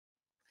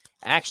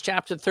Acts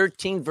chapter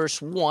 13,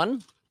 verse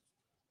 1.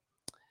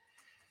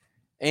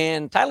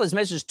 And title is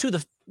message to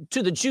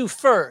the Jew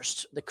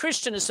first. The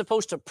Christian is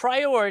supposed to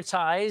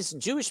prioritize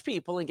Jewish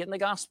people and getting the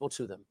gospel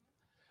to them.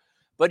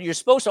 But you're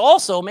supposed to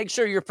also make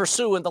sure you're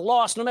pursuing the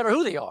lost, no matter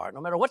who they are, no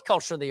matter what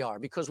culture they are,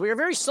 because we are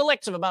very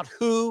selective about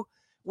who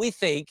we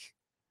think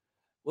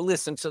will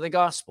listen to the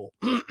gospel.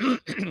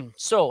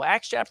 So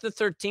Acts chapter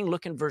 13,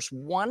 look in verse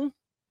 1.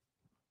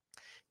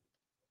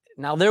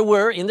 Now there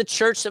were in the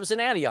church that was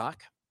in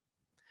Antioch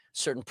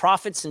certain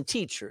prophets and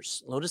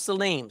teachers. Notice the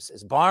names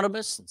as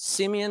Barnabas and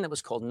Simeon, that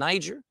was called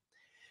Niger,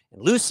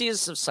 and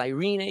Lucius of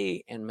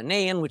Cyrene, and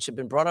Manaen, which had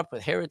been brought up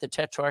with Herod the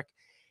Tetrarch,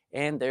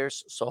 and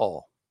there's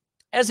Saul.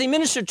 As they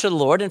ministered to the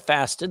Lord and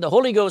fasted, the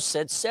Holy Ghost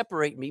said,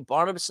 "Separate me,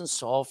 Barnabas and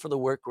Saul, for the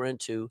work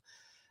whereunto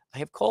I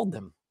have called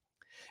them."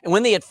 And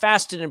when they had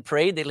fasted and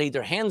prayed, they laid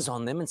their hands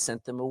on them and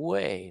sent them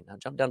away. Now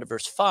jump down to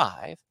verse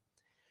 5.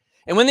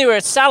 And when they were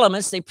at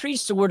Salamis, they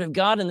preached the word of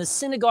God in the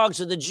synagogues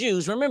of the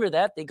Jews. Remember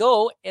that. They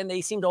go and they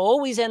seem to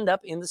always end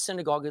up in the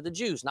synagogue of the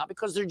Jews. Not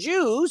because they're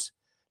Jews,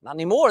 not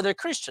anymore, they're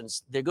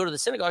Christians. They go to the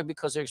synagogue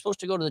because they're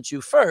supposed to go to the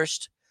Jew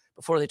first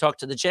before they talk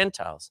to the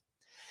Gentiles.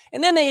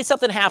 And then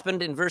something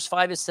happened in verse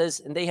 5. It says,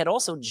 and they had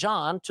also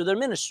John to their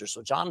minister.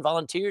 So John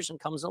volunteers and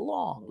comes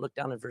along. Look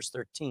down at verse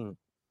 13.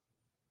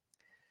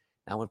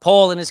 Now when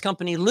Paul and his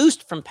company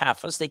loosed from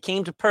Paphos, they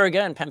came to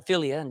Perga and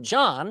Pamphylia, and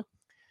John,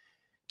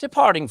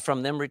 departing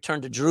from them,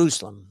 returned to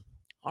Jerusalem.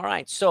 All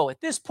right, so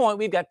at this point,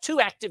 we've got two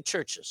active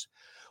churches.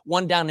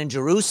 One down in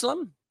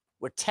Jerusalem,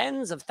 where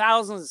tens of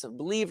thousands of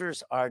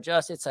believers are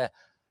just,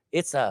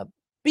 it's a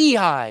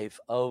beehive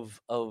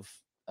of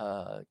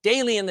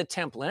daily in the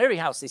temple. In every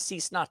house, they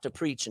cease not to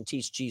preach and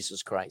teach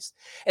Jesus Christ.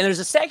 And there's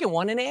a second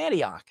one in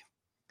Antioch,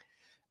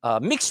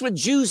 mixed with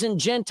Jews and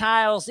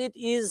Gentiles. It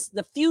is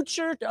the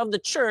future of the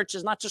church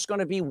is not just going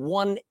to be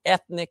one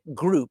ethnic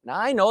group. Now,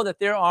 I know that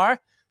there are,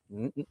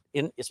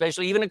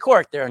 especially even in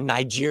Cork, there are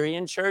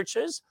Nigerian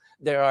churches.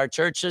 There are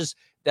churches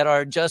that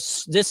are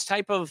just this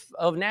type of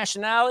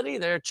nationality.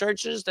 There are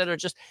churches that are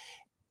just,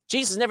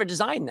 Jesus never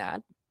designed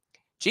that.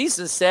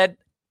 Jesus said,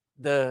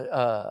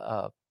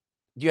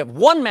 you have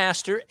one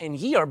master and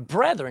ye are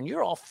brethren.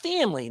 You're all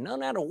family, no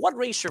matter what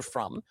race you're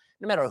from,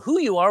 no matter who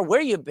you are, where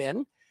you've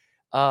been.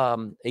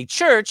 A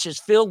church is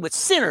filled with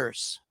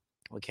sinners,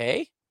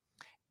 okay?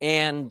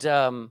 And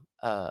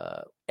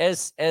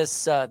as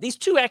these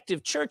two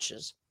active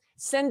churches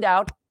send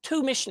out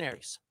two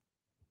missionaries,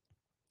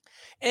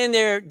 and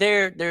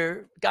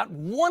they're got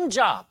one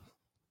job.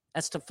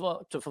 That's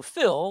to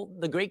fulfill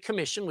the Great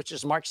Commission, which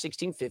is Mark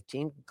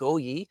 16:15. Go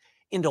ye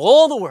into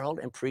all the world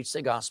and preach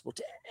the gospel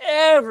to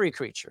every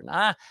creature.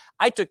 Now,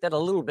 I took that a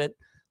little bit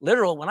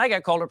literal. When I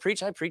got called to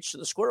preach, I preached to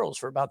the squirrels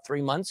for about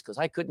 3 months because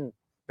I couldn't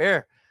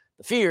bear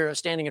the fear of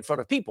standing in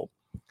front of people.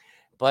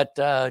 But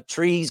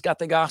trees got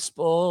the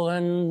gospel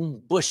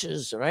and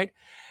bushes, right?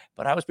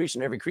 But I was preaching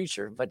to every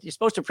creature. But you're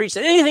supposed to preach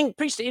to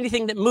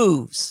anything that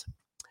moves.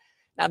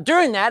 Now,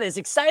 during that, as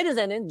excited as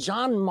that,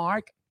 John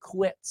Mark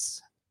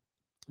quits.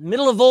 In the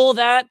middle of all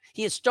that,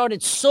 he had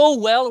started so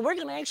well. And we're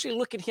going to actually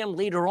look at him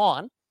later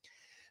on.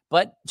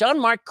 But John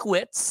Mark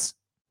quits,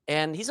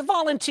 and he's a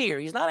volunteer.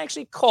 He's not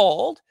actually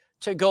called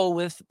to go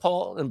with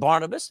Paul and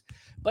Barnabas,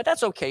 but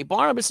that's okay.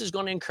 Barnabas is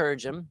going to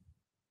encourage him,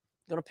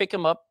 going to pick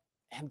him up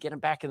and get him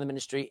back in the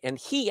ministry. And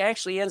he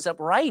actually ends up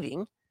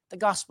writing the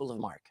Gospel of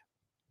Mark.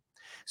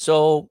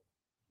 So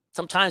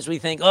sometimes we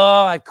think,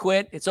 oh, I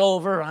quit. It's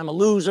over. I'm a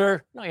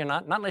loser. No, you're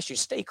not unless you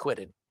stay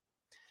quitted.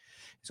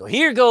 So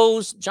here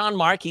goes John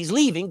Mark. He's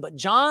leaving, but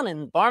Paul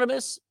and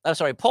Barnabas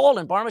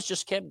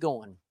just kept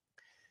going.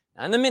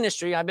 Now in the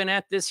ministry, I've been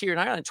at this here in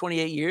Ireland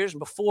 28 years.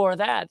 Before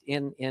that,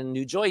 in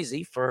New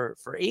Jersey for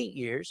 8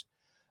 years.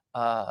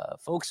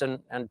 Folks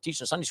and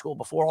teaching Sunday school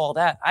before all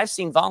that. I've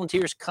seen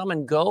volunteers come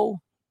and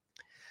go.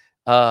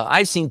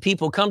 I've seen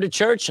people come to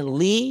church and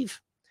leave.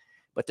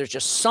 But there's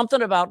just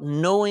something about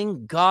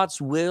knowing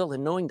God's will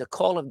and knowing the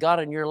call of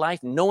God in your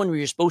life, knowing where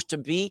you're supposed to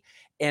be.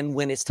 And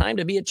when it's time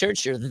to be at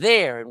church, you're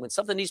there. And when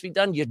something needs to be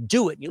done, you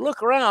do it. You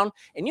look around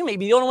and you may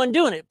be the only one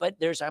doing it, but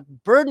there's a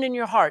burden in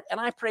your heart. And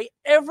I pray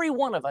every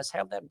one of us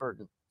have that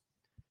burden.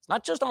 It's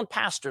not just on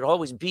pastor to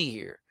always be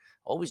here,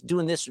 always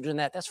doing this or doing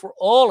that. That's for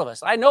all of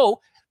us. I know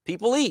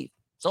people leave,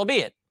 so be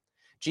it.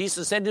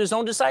 Jesus said to his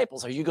own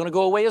disciples, are you going to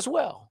go away as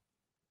well?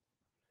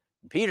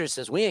 Peter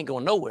says, we ain't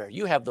going nowhere.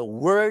 You have the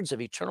words of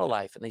eternal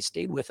life. And they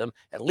stayed with him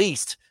at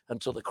least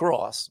until the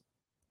cross.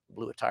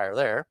 Blew a tire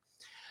there.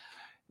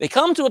 They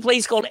come to a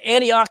place called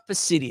Antioch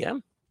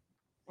Pisidia.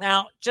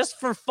 Now, just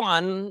for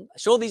fun, I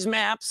show these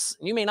maps.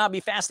 You may not be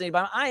fascinated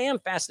by them. I am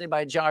fascinated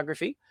by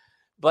geography.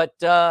 But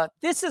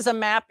this is a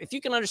map. If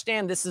you can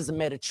understand, this is the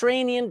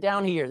Mediterranean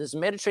down here. This is the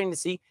Mediterranean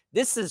Sea.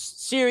 This is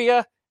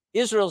Syria.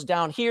 Israel's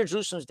down here.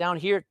 Jerusalem's down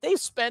here. They've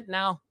spent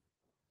now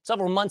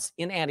several months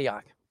in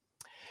Antioch.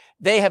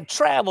 They have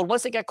traveled,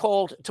 once they got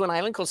called to an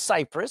island called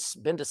Cyprus,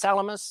 been to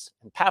Salamis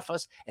and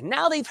Paphos, and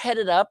now they've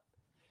headed up,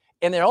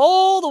 and they're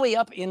all the way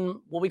up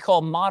in what we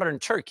call modern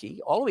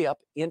Turkey, all the way up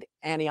in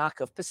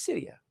Antioch of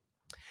Pisidia.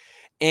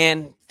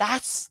 And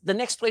that's the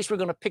next place we're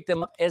going to pick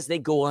them up as they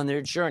go on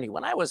their journey.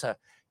 When I was a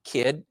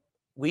kid,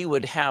 we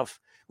would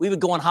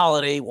go on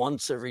holiday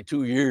once every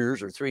 2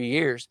 years or 3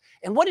 years.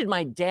 And what did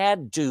my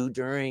dad do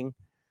during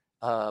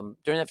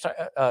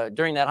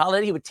that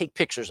holiday? He would take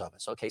pictures of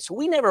us. Okay, so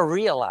we never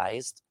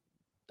realized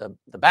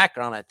the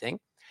background, I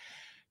think.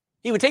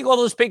 He would take all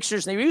those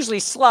pictures, and they were usually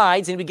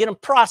slides, and he would get them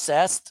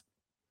processed.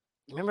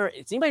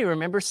 Does anybody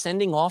remember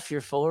sending off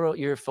your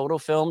photo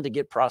film to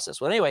get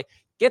processed? Well, anyway,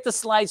 get the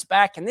slides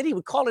back, and then he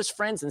would call his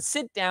friends and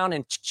sit down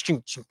and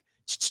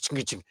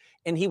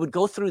he would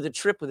go through the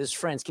trip with his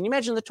friends. Can you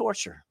imagine the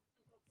torture?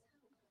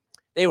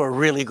 They were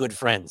really good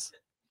friends.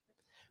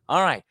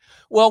 All right.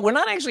 Well, we're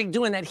not actually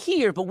doing that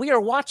here, but we are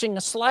watching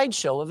a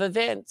slideshow of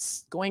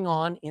events going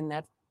on in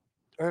that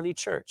early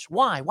church.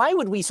 Why? Why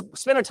would we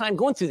spend our time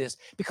going through this?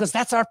 Because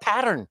that's our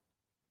pattern.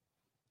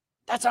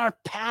 That's our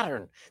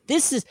pattern.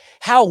 This is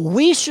how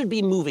we should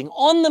be moving,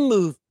 on the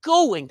move,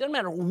 going. Doesn't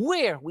matter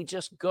where, we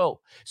just go.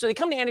 So they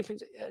come to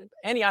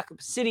Antioch of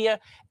Pisidia,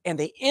 and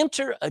they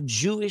enter a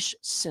Jewish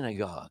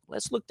synagogue.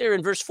 Let's look there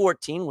in verse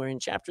 14. We're in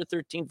chapter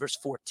 13, verse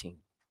 14.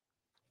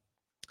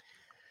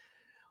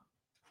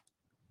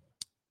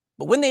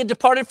 But when they had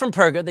departed from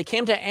Perga, they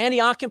came to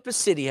Antioch in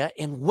Pisidia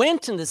and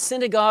went in the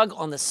synagogue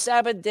on the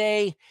Sabbath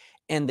day,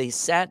 and they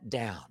sat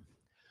down.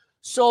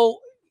 So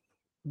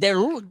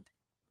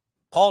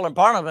Paul and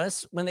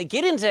Barnabas, when they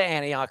get into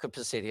Antioch of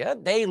Pisidia,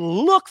 they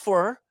look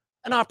for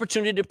an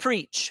opportunity to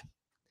preach.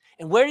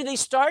 And where did they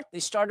start? They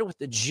started with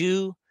the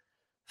Jew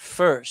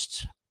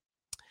first.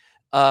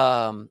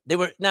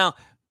 Now,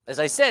 as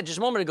I said just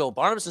a moment ago,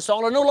 Barnabas and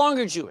Saul are no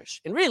longer Jewish.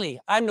 And really,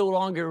 I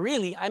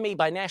may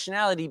by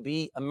nationality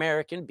be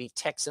American, be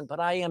Texan,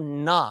 but I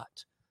am not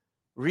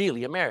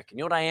really American.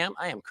 You know what I am?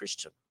 I am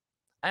Christian.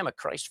 I am a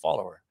Christ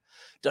follower.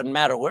 Doesn't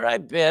matter where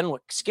I've been,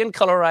 what skin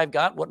color I've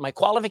got, what my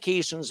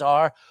qualifications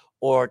are,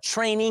 or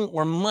training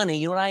or money.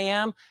 You know what I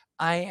am?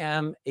 I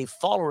am a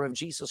follower of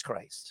Jesus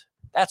Christ.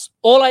 That's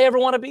all I ever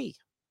want to be.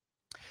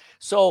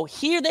 So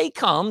here they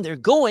come. They're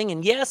going,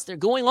 and yes, they're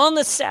going on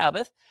the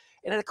Sabbath.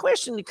 And the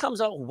question that comes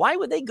out, why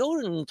would they go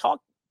and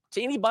talk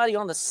to anybody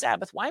on the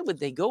Sabbath? Why would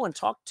they go and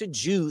talk to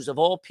Jews of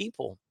all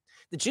people?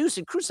 The Jews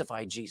had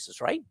crucified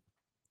Jesus, right?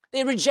 They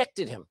had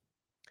rejected him.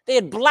 They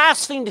had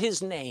blasphemed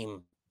his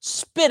name,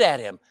 spit at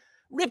him,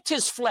 ripped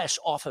his flesh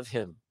off of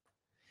him.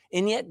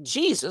 And yet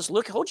Jesus,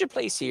 look, hold your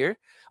place here.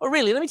 Oh,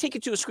 really, let me take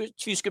you to a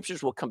few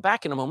scriptures. We'll come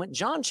back in a moment.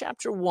 John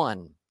chapter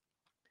 1.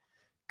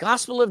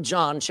 Gospel of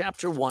John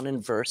chapter 1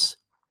 and verse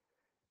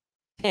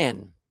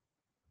 10.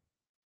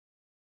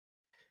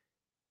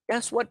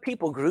 Guess what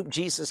people group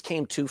Jesus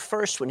came to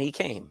first when he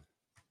came?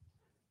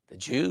 The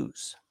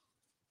Jews.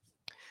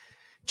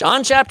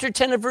 John chapter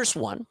 10 and verse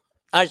 1.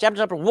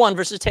 Chapter 1,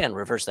 verses 10.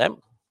 Reverse that.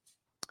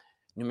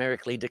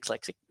 Numerically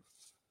dyslexic.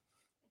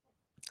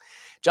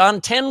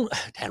 John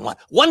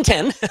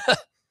 1:10.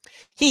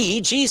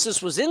 He,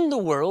 Jesus, was in the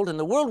world, and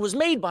the world was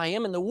made by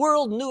him, and the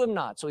world knew him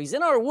not. So he's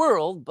in our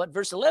world, but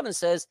verse 11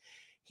 says,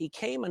 he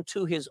came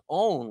unto his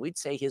own, we'd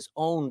say his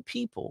own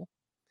people,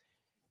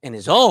 and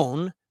his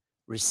own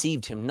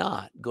received him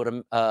not. Go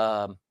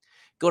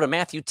to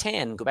Matthew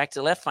 10. Go back to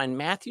the left, find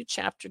Matthew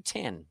chapter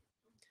 10.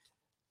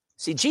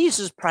 See,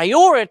 Jesus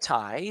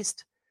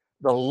prioritized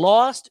the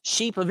lost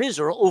sheep of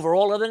Israel over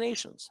all other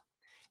nations.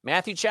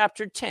 Matthew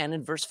chapter 10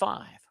 and verse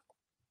 5.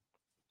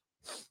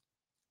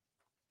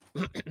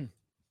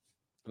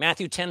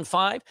 Matthew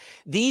 10:5.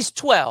 These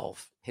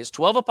 12, his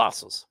 12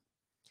 apostles.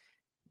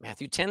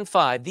 Matthew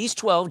 10:5. These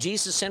 12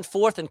 Jesus sent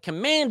forth and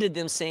commanded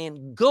them,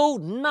 saying, go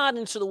not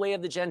into the way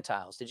of the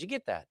Gentiles. Did you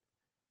get that?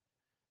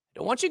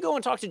 Don't want you to go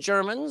and talk to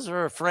Germans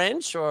or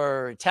French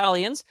or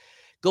Italians.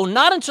 Go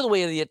not into the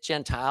way of the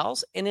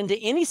Gentiles, and into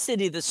any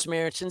city of the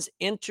Samaritans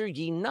enter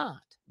ye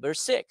not. Verse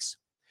 6.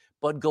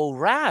 But go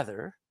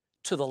rather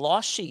to the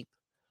lost sheep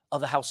of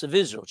the house of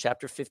Israel.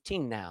 Chapter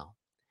 15 now.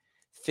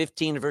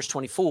 15 verse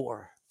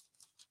 24.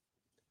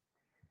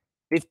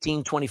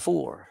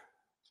 15:24.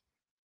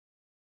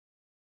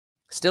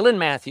 Still in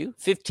Matthew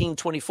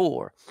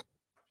 15:24.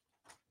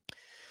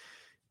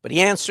 But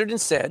he answered and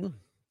said,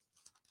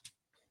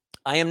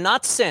 I am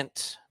not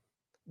sent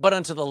but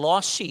unto the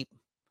lost sheep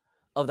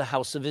of the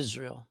house of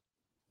Israel.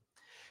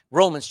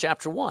 Romans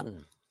chapter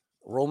 1.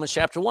 Romans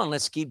chapter 1.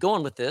 Let's keep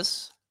going with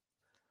this.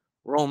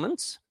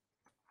 Romans,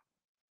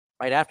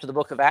 right after the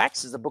book of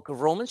Acts, is the book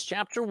of Romans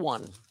chapter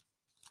 1.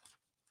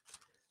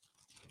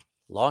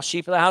 Lost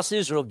sheep of the house of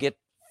Israel get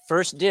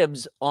first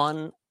dibs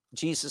on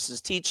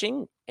Jesus'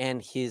 teaching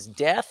and his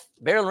death,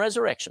 burial, and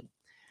resurrection.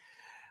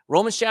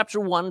 Romans chapter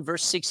 1,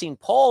 verse 16.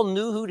 Paul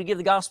knew who to give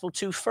the gospel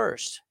to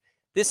first.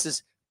 This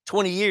is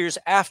 20 years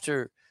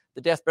after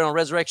the death, burial, and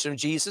resurrection of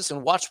Jesus.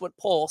 And watch what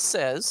Paul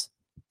says.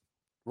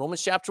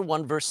 Romans chapter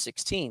 1, verse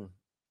 16.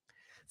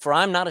 For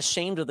I'm not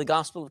ashamed of the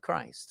gospel of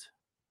Christ.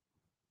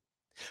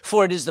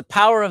 For it is the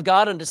power of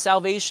God unto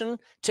salvation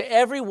to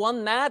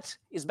everyone that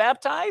is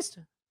baptized.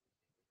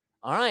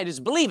 All right, is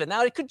believe it.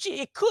 Now, it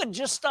could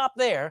just stop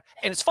there,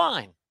 and it's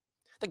fine.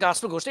 The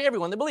gospel goes to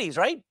everyone that believes,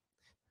 right?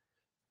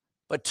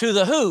 But to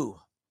the who?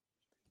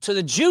 To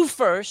the Jew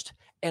first,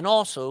 and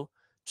also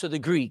to the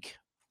Greek.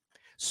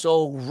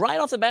 So right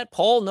off the bat,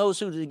 Paul knows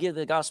who to give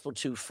the gospel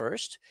to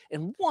first.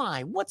 And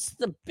why? What's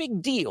the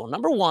big deal?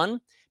 Number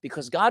one,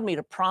 because God made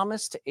a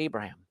promise to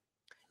Abraham.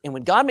 And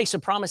when God makes a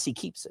promise, he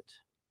keeps it.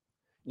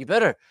 You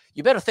better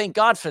thank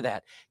God for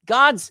that.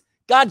 God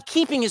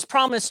keeping his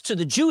promise to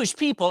the Jewish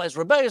people, as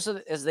rebellious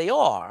as they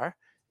are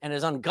and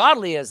as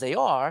ungodly as they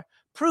are,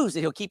 proves that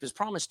he'll keep his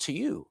promise to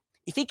you.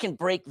 If he can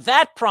break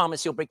that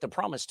promise, he'll break the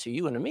promise to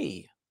you and to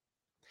me.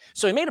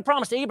 So he made a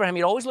promise to Abraham.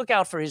 He'd always look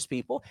out for his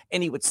people,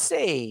 and he would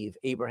save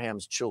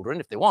Abraham's children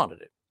if they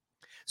wanted it.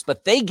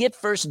 But they get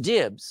first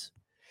dibs.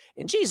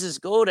 And Jesus,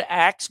 go to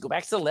Acts, go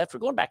back to the left. We're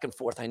going back and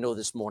forth, I know,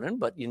 this morning,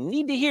 but you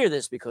need to hear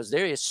this because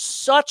there is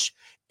such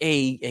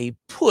a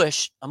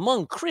push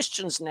among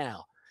Christians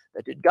now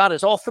that God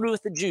is all through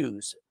with the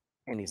Jews,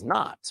 and he's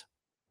not.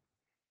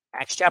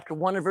 Acts chapter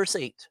 1 and verse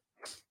 8.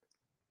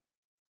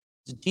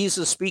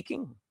 Jesus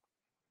speaking.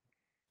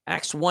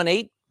 Acts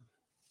 1:8.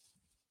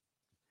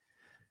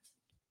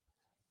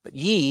 But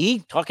ye,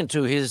 talking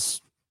to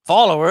his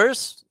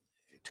followers,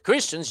 to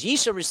Christians, ye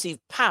shall receive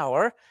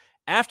power.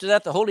 After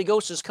that, the Holy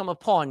Ghost has come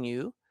upon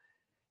you.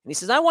 And he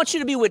says, I want you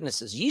to be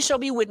witnesses. Ye shall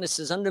be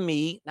witnesses unto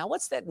me. Now,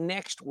 what's that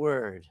next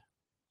word?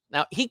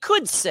 Now, he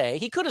could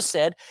have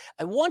said,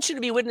 I want you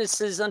to be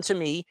witnesses unto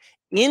me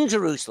in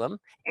Jerusalem,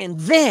 and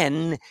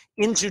then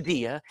in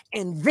Judea,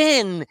 and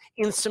then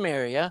in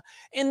Samaria,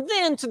 and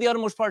then to the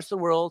uttermost parts of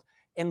the world,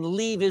 and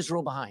leave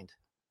Israel behind.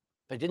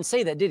 But he didn't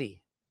say that, did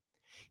he?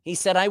 He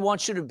said, I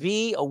want you to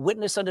be a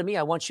witness unto me.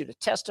 I want you to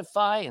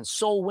testify and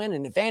soul win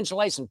and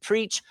evangelize and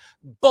preach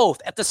both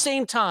at the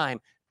same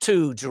time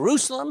to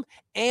Jerusalem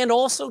and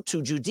also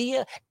to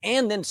Judea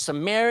and then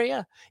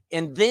Samaria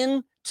and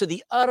then to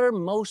the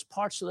uttermost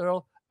parts of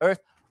the earth,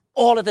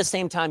 all at the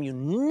same time. You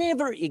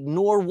never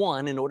ignore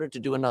one in order to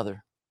do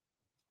another.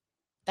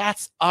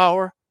 That's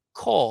our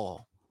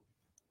call.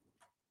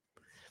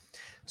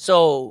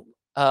 So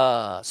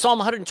Psalm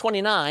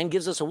 129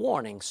 gives us a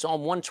warning.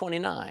 Psalm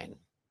 129.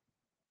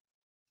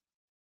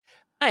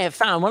 I have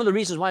found one of the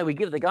reasons why we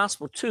give the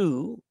gospel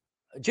to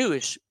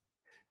Jewish,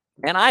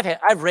 and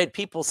I've read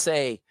people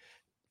say,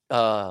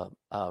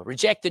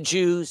 reject the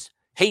Jews,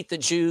 hate the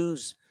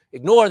Jews,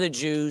 ignore the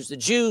Jews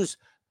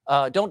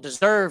don't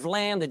deserve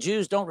land, the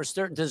Jews don't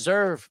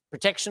deserve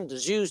protection, the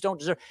Jews don't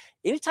deserve.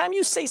 Anytime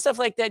you say stuff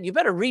like that, you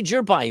better read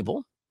your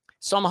Bible.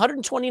 Psalm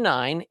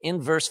 129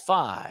 in verse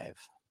 5.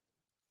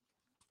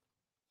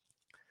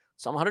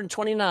 Psalm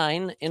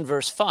 129 in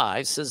verse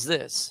 5 says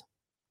this.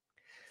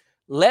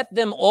 Let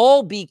them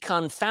all be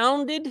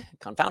confounded.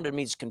 Confounded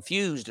means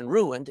confused and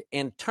ruined,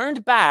 and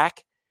turned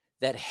back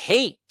that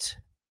hate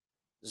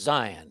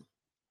Zion.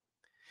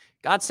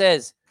 God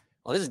says,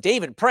 well, this is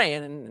David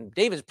praying, and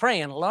David's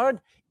praying, Lord,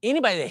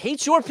 anybody that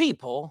hates your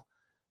people,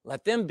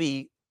 let them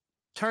be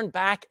turned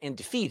back and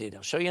defeated.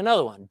 I'll show you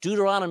another one.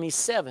 Deuteronomy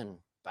 7,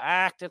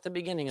 back at the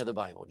beginning of the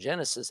Bible.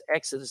 Genesis,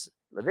 Exodus,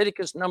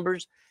 Leviticus,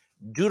 Numbers,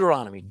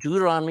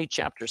 Deuteronomy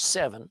chapter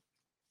 7.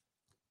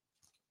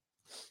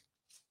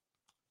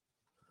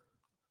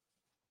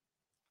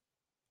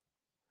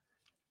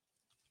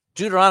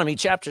 Deuteronomy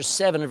chapter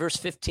 7 and verse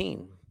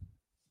 15.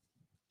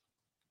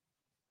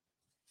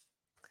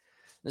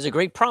 There's a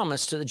great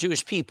promise to the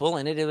Jewish people,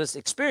 and it was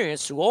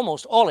experienced through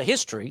almost all of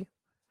history.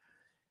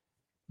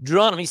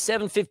 Deuteronomy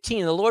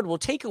 7:15, the Lord will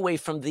take away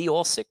from thee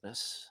all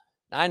sickness.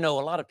 Now, I know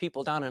a lot of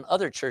people down in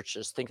other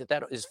churches think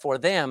that is for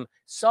them.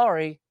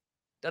 Sorry,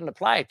 doesn't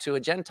apply to a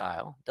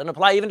Gentile. Doesn't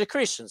apply even to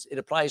Christians. It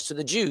applies to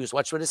the Jews.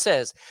 Watch what it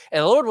says.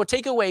 And the Lord will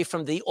take away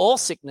from thee all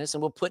sickness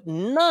and will put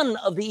none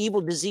of the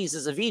evil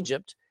diseases of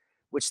Egypt,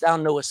 which thou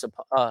knowest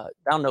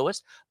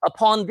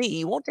upon thee.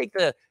 He won't take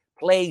the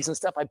plagues and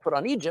stuff I put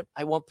on Egypt.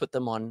 I won't put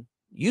them on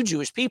you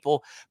Jewish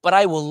people, but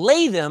I will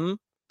lay them,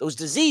 those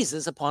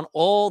diseases, upon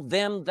all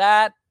them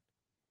that,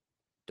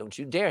 don't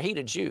you dare hate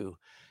a Jew.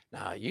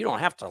 Now, you don't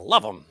have to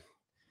love them.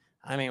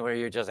 I mean, where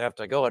you just have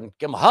to go and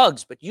give them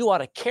hugs, but you ought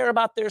to care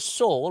about their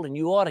soul, and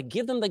you ought to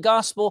give them the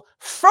gospel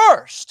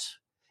first.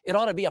 It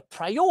ought to be a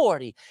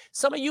priority.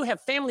 Some of you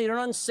have family that are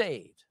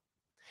unsaved,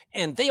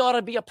 and they ought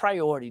to be a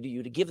priority to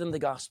you to give them the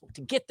gospel,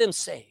 to get them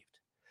saved.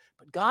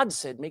 But God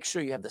said, make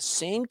sure you have the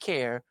same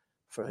care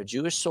for a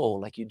Jewish soul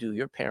like you do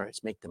your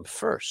parents. Make them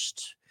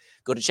first.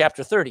 Go to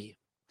chapter 30.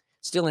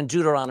 Still in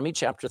Deuteronomy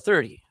chapter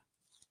 30.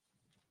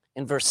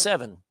 In verse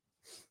 7.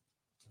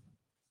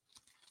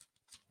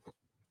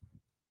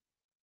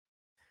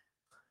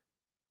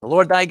 The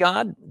Lord thy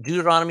God,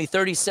 Deuteronomy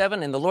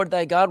 37, and the Lord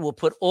thy God will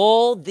put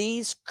all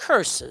these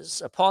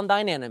curses upon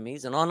thine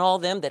enemies and on all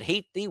them that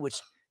hate thee,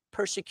 which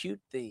persecute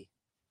thee.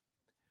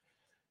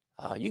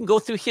 You can go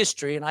through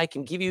history, and I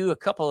can give you a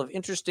couple of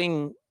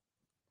interesting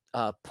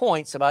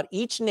points about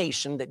each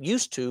nation that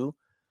used to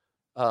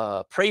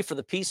pray for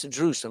the peace of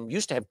Jerusalem,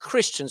 used to have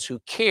Christians who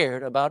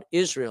cared about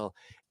Israel,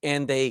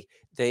 and the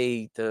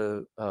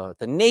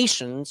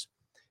nations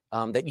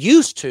that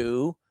used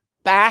to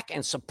back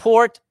and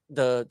support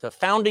the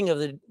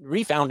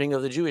refounding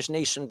of the Jewish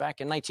nation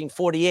back in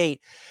 1948.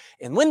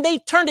 And when they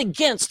turned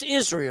against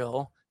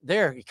Israel,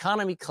 Their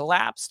economy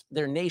collapsed.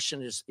 Their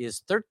nation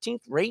is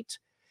 13th rate.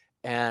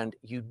 And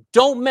you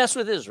don't mess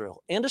with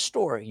Israel. End of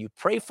story. You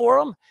pray for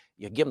them.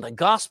 You give them the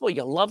gospel.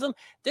 You love them.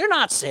 They're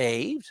not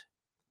saved,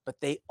 but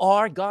they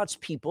are God's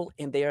people,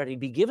 and they are to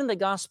be given the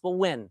gospel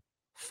when?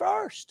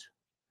 First.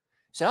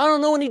 So I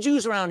don't know any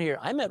Jews around here.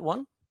 I met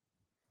one.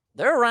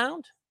 They're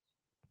around.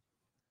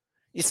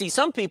 You see,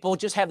 some people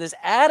just have this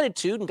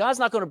attitude, and God's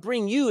not going to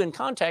bring you in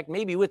contact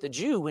maybe with a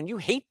Jew when you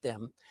hate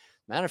them.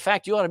 Matter of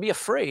fact, you ought to be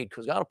afraid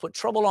because God will put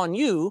trouble on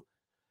you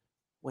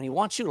when he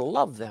wants you to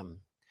love them.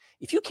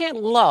 If you can't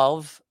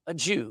love a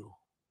Jew,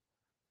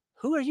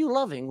 who are you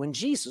loving when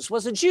Jesus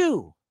was a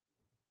Jew?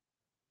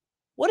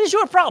 What is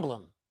your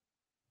problem?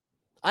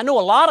 I know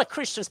a lot of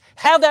Christians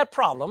have that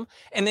problem,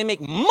 and they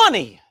make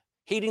money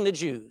hating the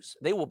Jews.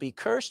 They will be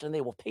cursed, and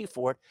they will pay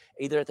for it,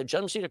 either at the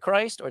judgment seat of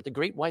Christ or at the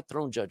great white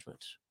throne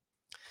judgment.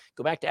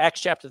 Go back to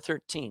Acts chapter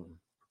 13.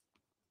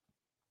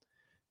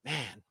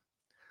 Man,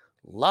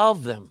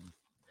 love them.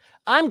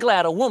 I'm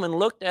glad a woman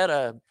looked at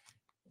a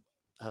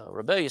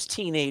rebellious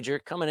teenager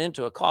coming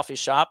into a coffee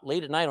shop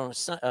late at night on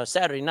a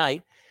Saturday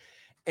night,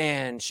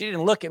 and she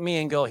didn't look at me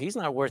and go, he's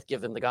not worth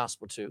giving the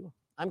gospel to.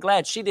 I'm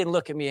glad she didn't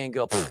look at me and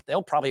go,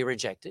 they'll probably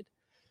reject it.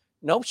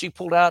 Nope, she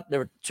pulled out, there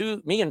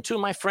were me and two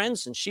of my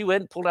friends, and she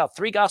went and pulled out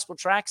 3 gospel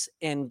tracts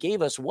and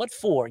gave us what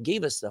for?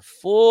 Gave us the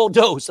full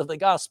dose of the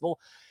gospel.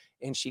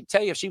 And she'd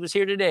tell you, if she was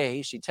here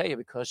today, she'd tell you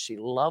because she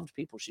loved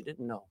people she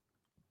didn't know.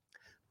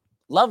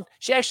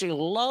 She actually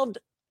loved,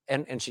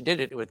 and she did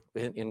it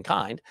in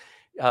kind.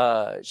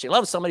 She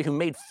loved somebody who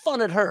made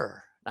fun at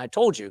her. I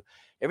told you,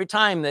 every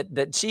time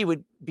that she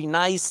would be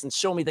nice and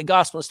show me the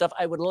gospel and stuff,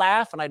 I would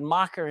laugh and I'd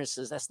mock her and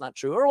says, that's not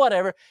true or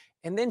whatever.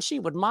 And then she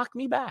would mock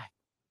me back.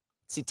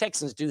 See,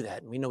 Texans do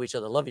that, and we know each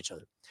other, love each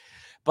other.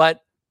 But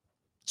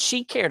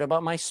she cared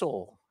about my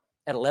soul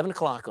at 11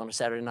 o'clock on a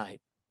Saturday night.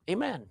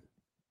 Amen.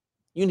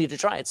 You need to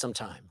try it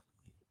sometime.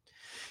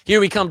 Here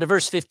we come to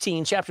verse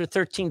 15, chapter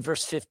 13,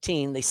 verse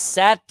 15. They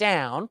sat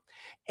down,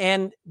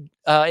 and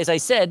as I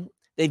said,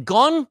 they'd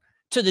gone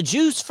to the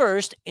Jews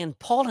first, and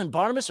Paul and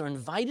Barnabas are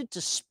invited to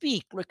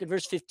speak. Look at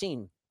verse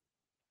 15.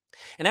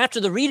 And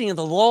after the reading of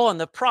the law and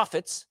the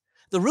prophets,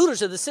 the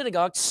rulers of the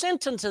synagogue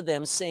sent unto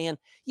them, saying,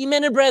 Ye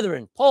men and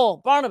brethren,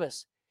 Paul,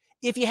 Barnabas,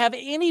 if you have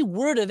any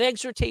word of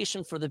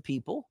exhortation for the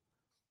people,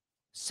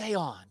 say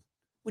on.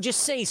 Would you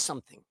say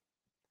something?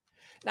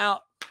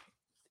 Now,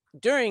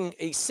 during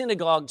a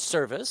synagogue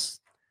service,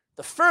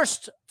 the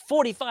first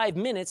 45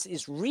 minutes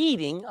is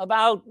reading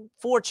about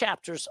 4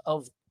 chapters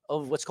of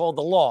what's called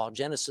the law,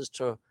 Genesis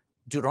to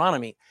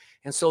Deuteronomy.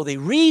 And so they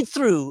read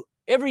through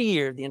every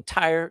year the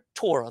entire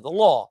Torah, the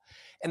law.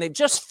 And they've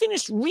just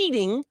finished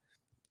reading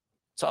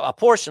a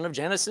portion of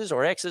Genesis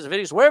or Exodus,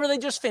 Leviticus, wherever they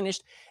just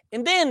finished.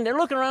 And then they're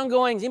looking around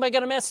going, anybody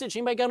got a message?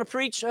 Anybody got to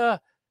preach?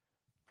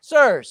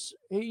 Sirs,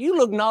 you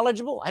look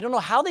knowledgeable. I don't know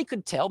how they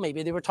could tell.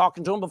 Maybe they were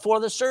talking to him before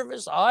the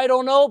service. I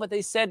don't know. But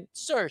they said,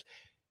 sirs,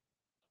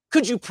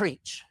 could you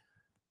preach?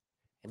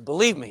 And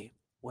believe me,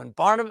 when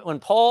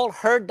Paul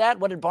heard that,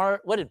 what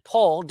did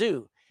Paul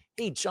do?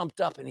 He jumped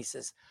up and he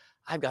says,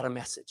 I've got a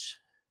message.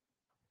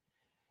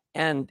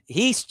 And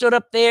he stood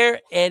up there,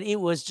 and it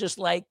was just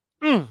like,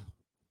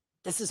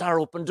 this is our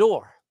open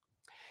door.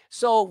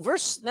 So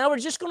now we're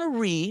just going to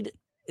read.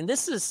 And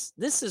this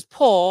is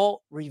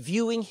Paul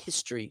reviewing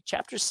history,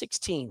 chapter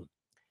 16.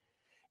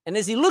 And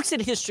as he looks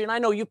at history, and I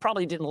know you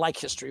probably didn't like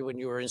history when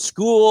you were in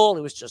school.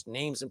 It was just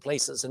names and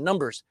places and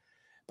numbers.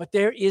 But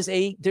there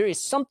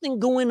is something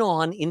going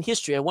on in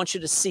history I want you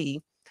to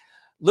see.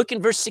 Look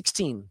in verse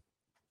 16.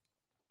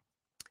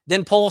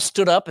 Then Paul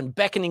stood up and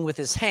beckoning with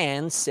his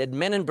hand said,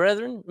 Men and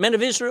brethren, men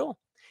of Israel,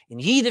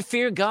 and ye that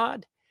fear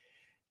God,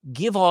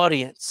 give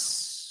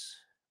audience.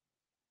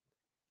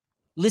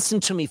 Listen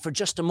to me for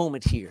just a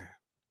moment here.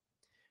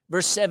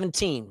 Verse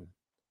 17,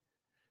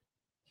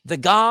 the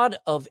God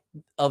of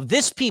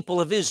this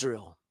people of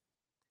Israel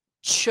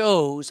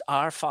chose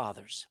our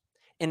fathers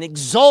and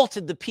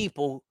exalted the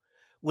people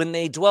when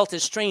they dwelt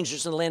as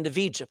strangers in the land of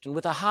Egypt, and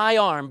with a high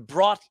arm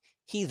brought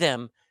he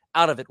them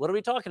out of it. What are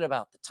we talking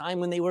about? The time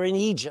when they were in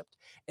Egypt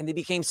and they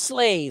became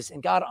slaves,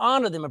 and God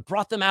honored them and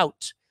brought them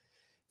out.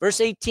 Verse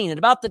 18, at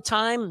about the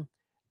time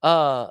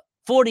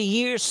 40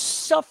 years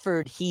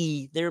suffered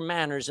he their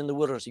manners in the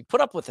wilderness. He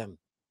put up with them.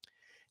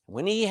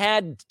 When he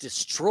had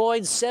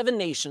destroyed 7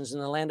 nations in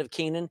the land of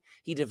Canaan,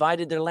 he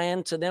divided their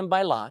land to them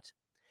by lot.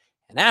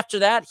 And after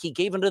that, he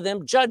gave unto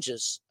them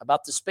judges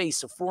about the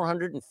space of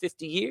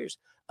 450 years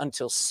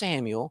until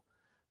Samuel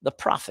the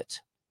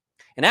prophet.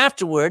 And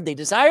afterward, they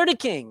desired a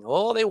king.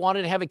 Oh, they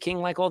wanted to have a king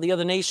like all the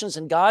other nations.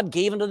 And God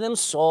gave unto them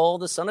Saul,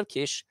 the son of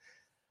Kish,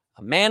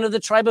 a man of the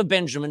tribe of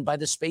Benjamin, by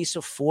the space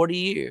of 40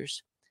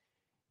 years.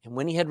 And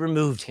when he had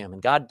removed him,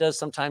 and God does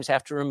sometimes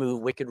have to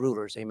remove wicked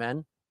rulers,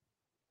 amen?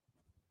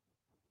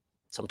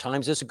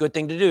 Sometimes it's a good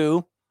thing to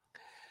do.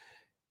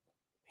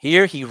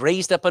 Here he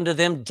raised up unto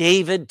them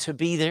David to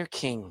be their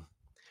king,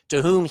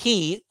 to whom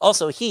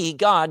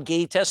God,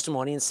 gave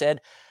testimony and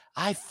said,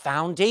 I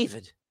found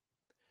David,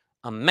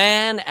 a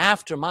man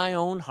after my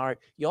own heart.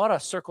 You ought to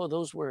circle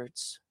those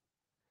words.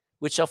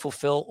 which shall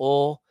fulfill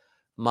all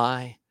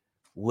my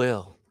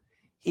will.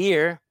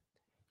 Here,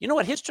 you know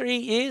what history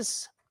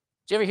is?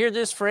 Did you ever hear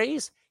this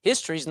phrase?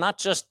 History is not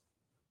just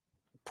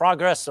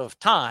progress of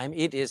time.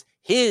 It is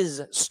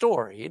his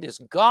story. It is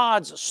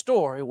God's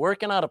story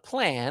working out a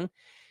plan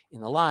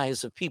in the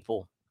lives of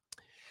people.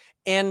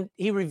 And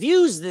he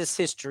reviews this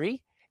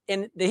history.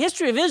 And the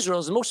history of Israel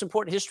is the most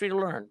important history to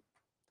learn.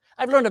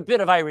 I've learned a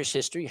bit of Irish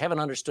history. Haven't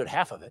understood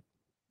half of it.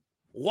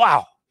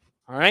 Wow.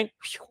 All right.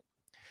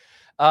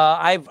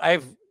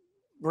 I've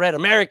read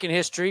American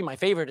history. My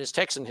favorite is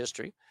Texan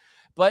history.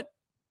 But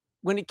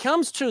when it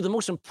comes to the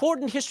most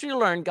important history to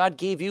learn, God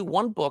gave you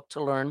one book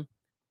to learn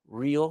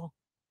real,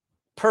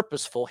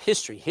 purposeful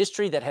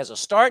history that has a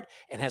start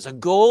and has a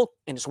goal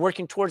and is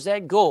working towards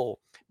that goal.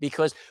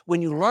 Because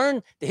when you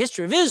learn the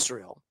history of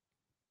Israel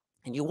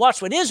and you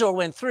watch what Israel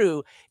went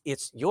through,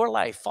 it's your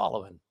life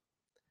following.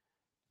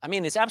 I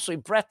mean, it's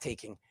absolutely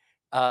breathtaking.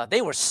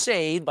 They were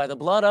saved by the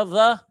blood of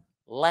the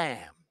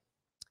Lamb.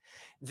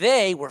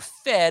 They were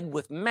fed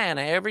with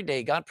manna every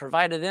day. God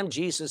provided them.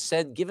 Jesus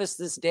said, give us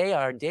this day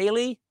our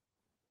daily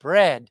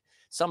bread.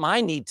 Something I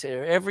need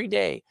to every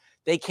day.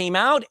 They came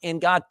out and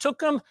God took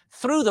them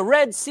through the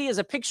Red Sea as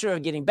a picture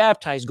of getting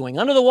baptized, going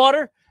under the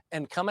water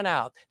and coming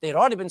out. They had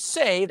already been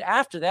saved.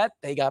 After that,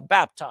 they got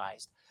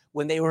baptized.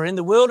 When they were in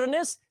the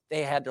wilderness,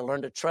 they had to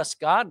learn to trust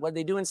God. What did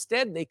they do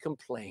instead? They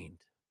complained.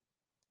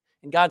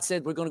 And God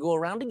said, we're going to go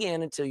around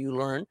again until you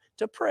learn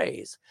to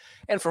praise.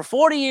 And for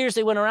 40 years,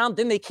 they went around.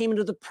 Then they came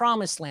into the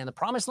promised land. The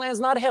promised land is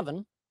not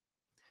heaven.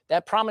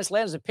 That promised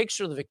land is a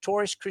picture of the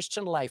victorious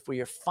Christian life where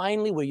you're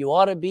finally where you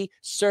ought to be,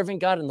 serving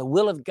God in the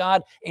will of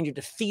God, and you're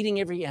defeating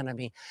every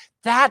enemy.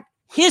 That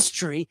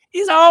history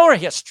is our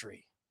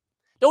history.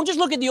 Don't just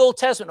look at the Old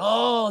Testament.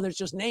 Oh, there's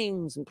just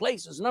names and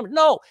places and numbers.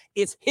 No,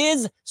 it's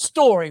his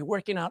story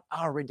working out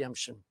our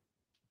redemption.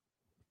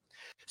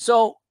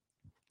 So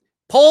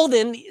Paul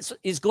then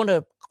is going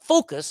to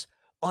focus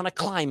on a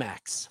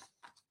climax.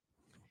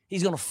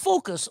 He's going to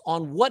focus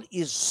on what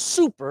is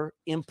super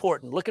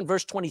important. Look at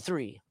verse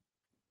 23.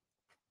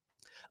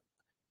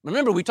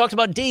 Remember, we talked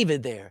about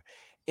David there.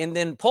 And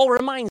then Paul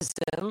reminds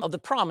them of the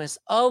promise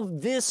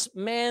of this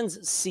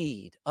man's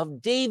seed,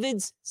 of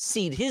David's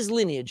seed, his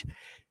lineage,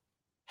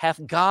 hath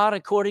God,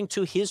 according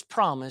to his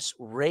promise,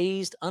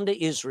 raised unto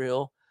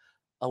Israel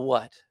a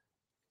what?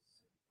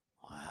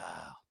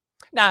 Wow.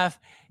 Now,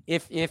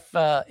 if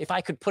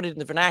I could put it in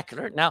the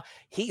vernacular, now,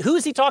 who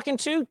is he talking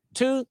to?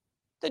 To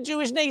the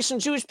Jewish nation,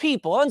 Jewish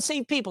people,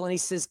 unsaved people. And he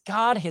says,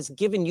 God has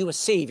given you a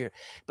Savior.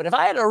 But if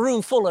I had a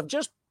room full of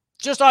just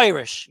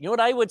Irish, you know what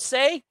I would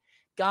say?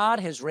 God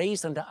has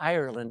raised unto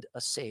Ireland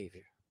a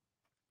Savior.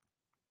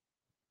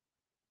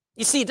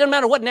 You see, it doesn't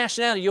matter what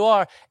nationality you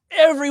are,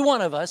 every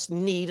one of us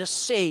need a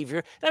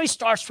Savior. Now, he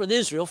starts with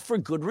Israel for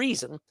good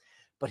reason,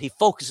 but he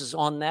focuses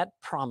on that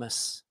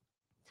promise.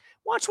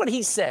 Watch what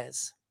he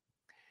says.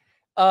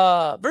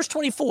 Verse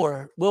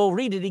 24, we'll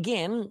read it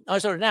again.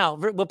 Now,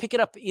 we'll pick it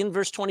up in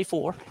verse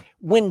 24.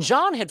 When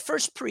John had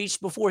first preached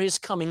before his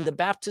coming the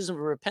baptism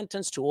of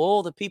repentance to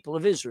all the people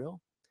of Israel,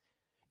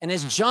 and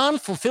as John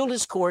fulfilled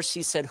his course,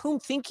 he said, whom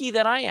think ye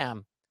that I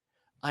am?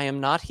 I am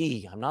not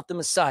he. I'm not the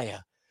Messiah.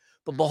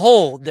 But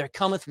behold, there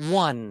cometh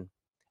one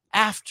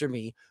after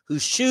me,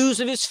 whose shoes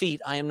of his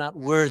feet I am not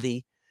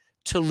worthy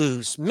to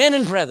loose. Men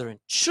and brethren,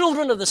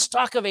 children of the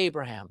stock of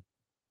Abraham,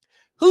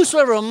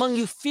 whosoever among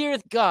you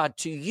feareth God,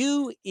 to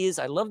you is,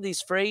 I love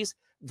this phrase,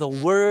 the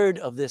word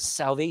of this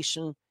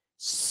salvation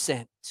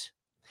sent.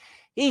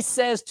 He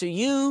says to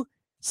you,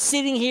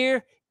 sitting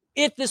here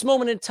at this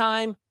moment in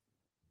time,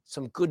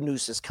 some good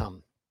news has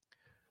come.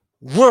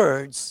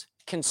 Words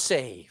can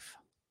save.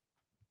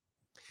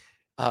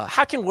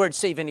 How can words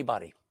save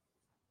anybody?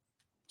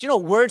 Do you know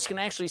words can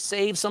actually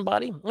save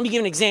somebody? Let me give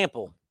an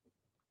example.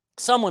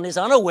 Someone is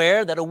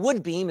unaware that a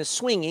wood beam is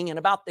swinging and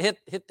about to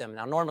hit them.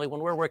 Now, normally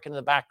when we're working in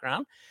the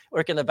background,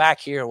 working in the back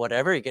here or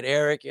whatever, you get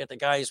Eric, you get the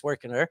guy who's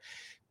working there,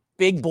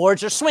 big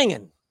boards are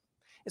swinging.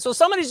 And so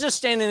somebody's just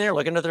standing there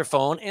looking at their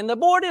phone, and the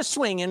board is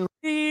swinging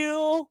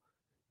real,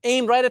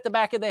 aimed right at the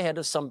back of the head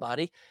of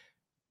somebody.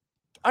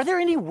 Are there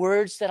any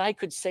words that I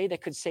could say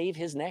that could save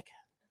his neck?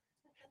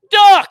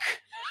 Duck!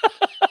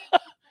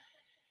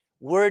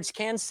 Words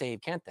can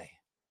save, can't they?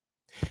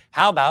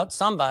 How about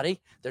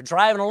somebody, they're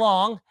driving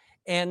along,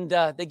 and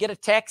they get a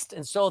text,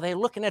 and so they're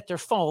looking at their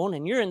phone,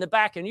 and you're in the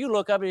back, and you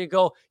look up and you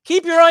go,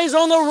 keep your eyes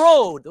on the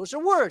road. Those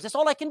are words. That's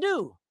all I can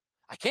do.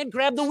 I can't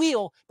grab the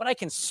wheel, but I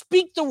can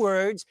speak the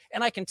words,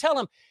 and I can tell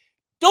them,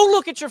 don't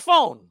look at your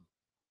phone.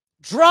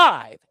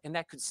 Drive. And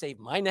that could save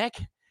my neck,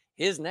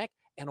 his neck,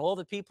 and all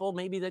the people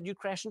maybe that you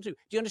crash into. Do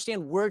you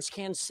understand? Words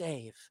can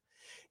save.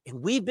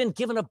 And we've been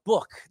given a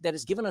book that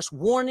has given us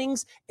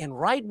warnings and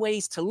right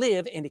ways to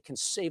live, and it can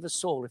save a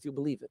soul if you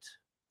believe it.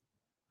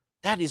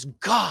 That is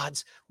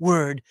God's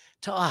word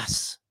to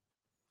us.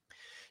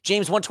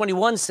 James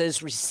 1:21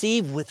 says,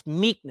 receive with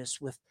meekness,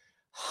 with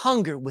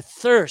hunger, with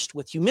thirst,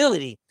 with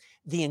humility,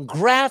 the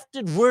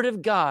engrafted word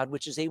of God,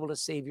 which is able to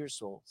save your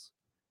souls.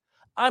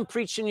 I'm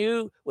preaching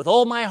you with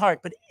all my heart,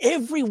 but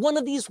every one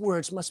of these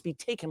words must be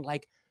taken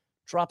like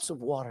drops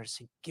of water.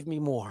 Say, give me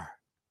more.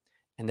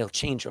 And they'll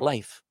change your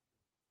life.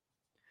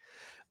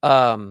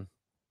 The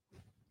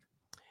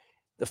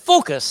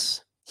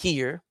focus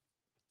here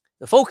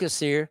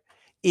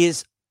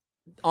is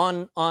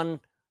on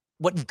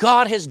what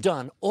God has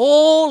done.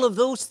 All of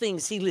those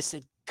things he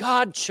listed,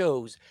 God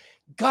chose,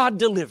 God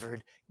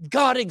delivered,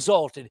 God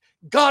exalted,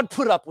 God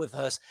put up with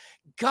us,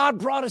 God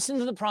brought us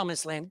into the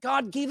promised land,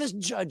 God gave us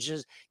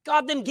judges,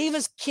 God then gave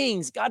us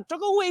kings, God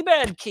took away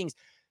bad kings.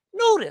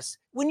 Notice,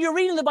 when you're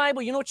reading the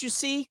Bible, you know what you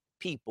see?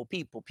 People,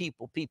 people,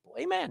 people, people.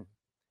 Amen.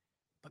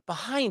 But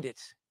behind it,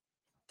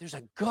 there's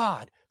a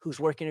God who's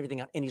working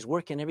everything out, and he's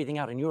working everything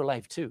out in your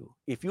life too.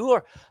 If you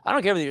are, I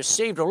don't care whether you're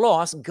saved or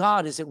lost,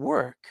 God is at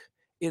work.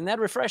 Isn't that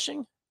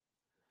refreshing?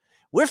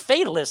 We're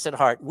fatalists at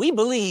heart. We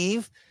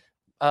believe,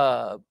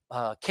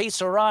 que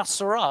sera,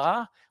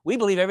 sera. We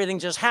believe everything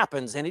just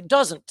happens, and it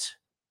doesn't.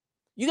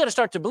 You got to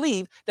start to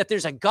believe that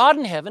there's a God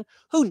in heaven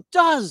who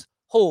does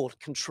hold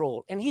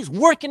control, and he's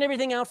working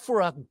everything out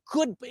for a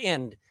good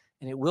end,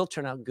 and it will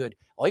turn out good.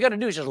 All you got to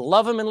do is just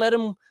love him and let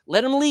him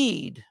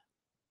lead.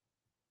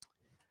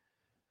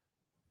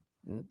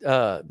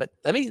 But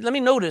let me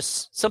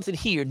notice something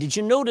here. Did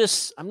you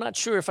notice? I'm not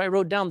sure if I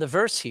wrote down the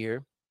verse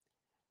here.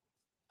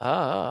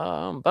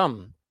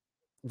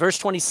 Verse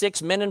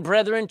 26, men and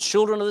brethren,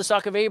 children of the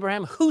stock of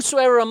Abraham,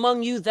 whosoever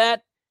among you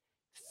that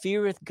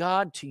feareth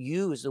God, to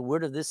you is the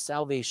word of this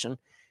salvation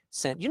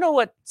sent. You know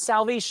what?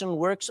 Salvation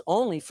works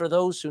only for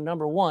those who,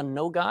 number one,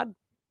 know God.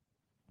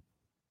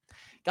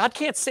 God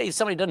can't save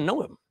somebody who doesn't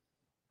know him.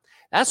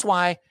 That's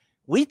why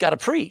we've got to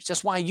preach.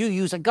 That's why you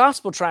use a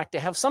gospel tract to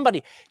have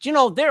somebody. Do you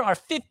know there are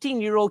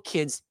 15-year-old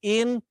kids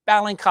in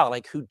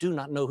Ballincollig who do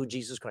not know who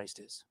Jesus Christ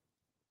is?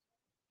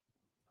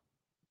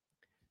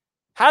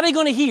 How are they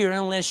going to hear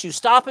unless you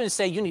stop and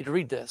say, you need to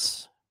read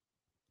this?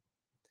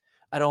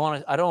 I don't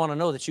want to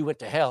know that you went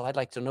to hell. I'd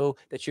like to know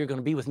that you're going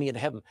to be with me in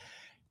heaven.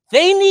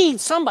 They need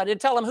somebody to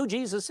tell them who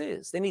Jesus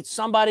is. They need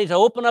somebody to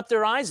open up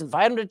their eyes,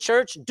 invite them to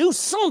church, do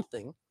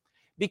something,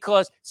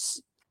 because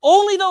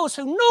only those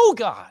who know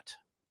God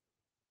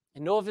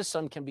and know of his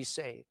son can be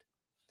saved.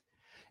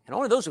 And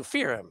only those who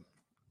fear him.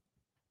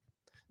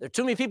 There are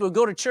too many people who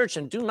go to church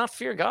and do not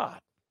fear God.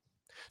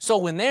 So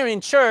when they're in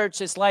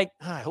church, it's like,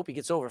 I hope he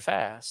gets over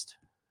fast.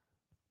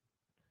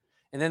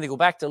 And then they go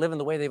back to living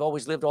the way they've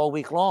always lived all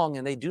week long,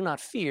 and they do not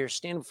fear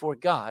standing before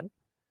God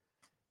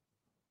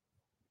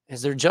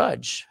as their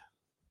judge.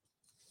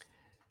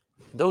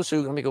 Those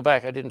who, let me go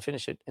back, I didn't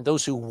finish it. And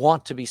those who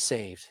want to be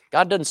saved.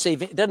 God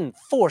doesn't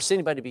force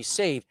anybody to be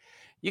saved.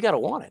 You got to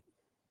want it.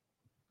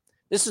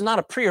 This is not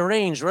a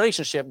prearranged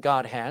relationship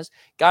God has.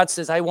 God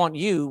says, I want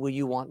you, will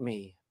you want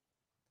me?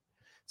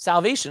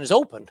 Salvation is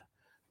open.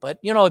 But,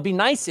 you know, it'd be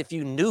nice if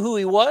you knew who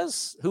he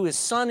was, who his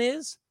son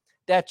is,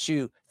 that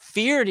you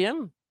feared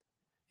him,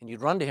 and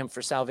you'd run to him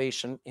for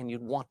salvation, and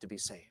you'd want to be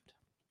saved.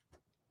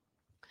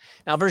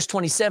 Now, verse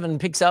 27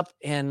 picks up,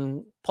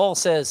 and Paul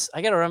says,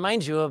 I got to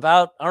remind you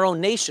about our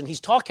own nation.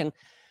 He's talking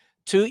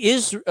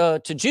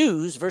to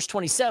Jews, verse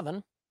 27.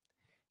 He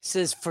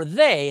says, for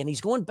they, and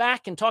he's going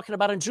back and talking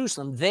about in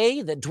Jerusalem,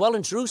 they that dwell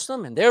in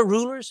Jerusalem and their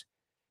rulers,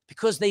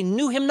 because they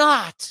knew him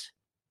not.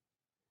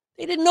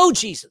 They didn't know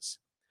Jesus,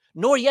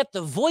 nor yet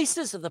the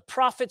voices of the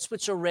prophets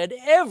which are read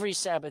every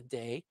Sabbath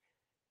day.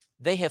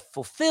 They have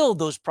fulfilled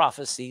those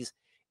prophecies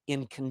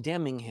in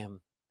condemning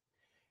him.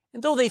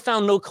 And though they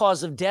found no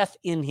cause of death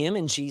in him,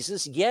 in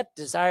Jesus, yet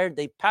desired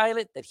they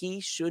Pilate that he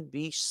should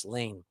be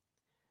slain.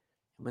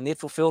 And when they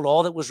fulfilled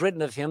all that was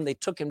written of him, they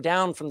took him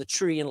down from the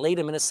tree and laid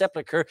him in a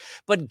sepulchre.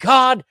 But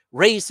God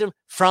raised him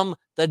from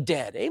the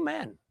dead.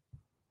 Amen.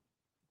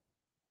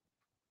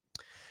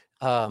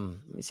 Let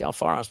me see how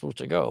far I'm supposed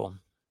to go.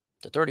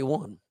 To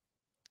 31.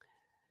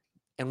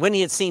 And when he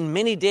had seen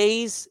many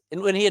days,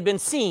 and when he had been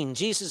seen,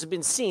 Jesus had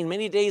been seen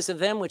many days of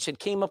them which had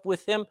came up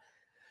with him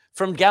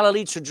from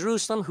Galilee to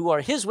Jerusalem, who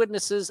are his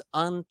witnesses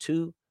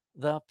unto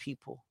the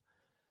people.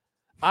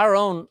 Our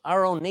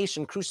own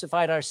nation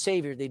crucified our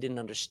Savior. They didn't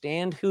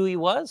understand who he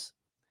was.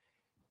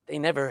 They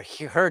never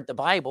heard the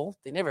Bible.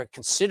 They never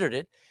considered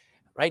it.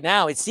 Right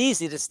now, it's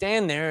easy to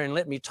stand there and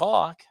let me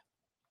talk.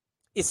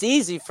 It's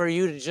easy for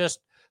you to just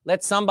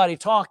let somebody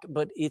talk,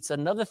 but it's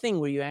another thing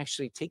where you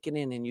actually take it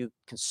in and you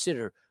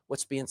consider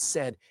what's being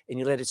said, and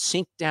you let it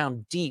sink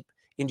down deep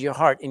into your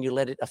heart, and you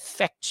let it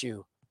affect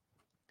you.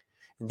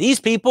 And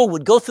these people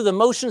would go through the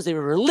motions. They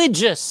were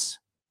religious.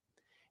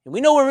 And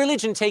we know where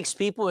religion takes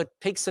people. It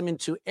takes them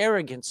into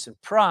arrogance and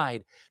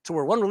pride, to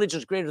where one religion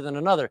is greater than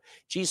another.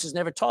 Jesus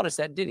never taught us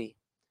that, did he?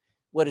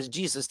 What does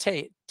Jesus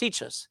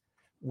teach us?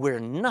 We're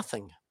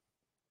nothing.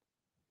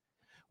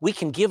 We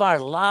can give our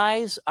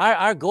lives.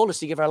 Our goal is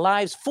to give our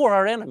lives for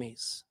our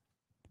enemies.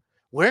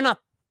 We're not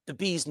the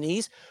bee's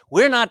knees.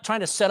 We're not trying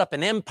to set up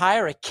an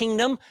empire, a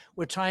kingdom.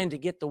 We're trying to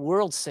get the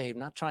world saved,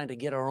 not trying to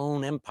get our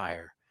own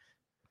empire.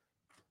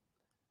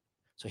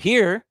 So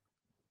here,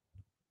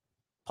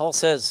 Paul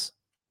says,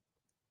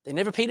 they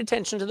never paid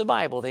attention to the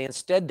Bible.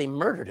 Instead, they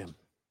murdered him.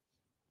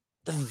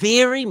 The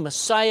very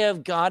Messiah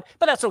of God.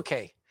 But that's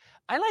okay.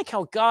 I like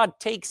how God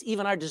takes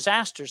even our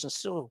disasters and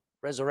still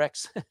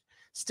resurrects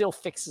still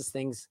fixes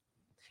things.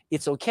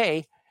 It's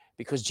okay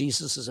because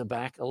Jesus is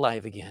back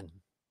alive again.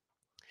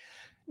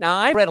 Now,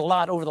 I've read a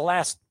lot over the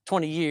last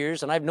 20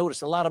 years, and I've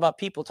noticed a lot about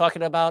people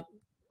talking about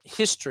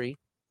history.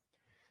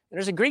 And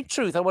there's a great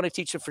truth I want to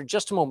teach you for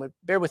just a moment.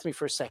 Bear with me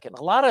for a second.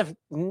 A lot of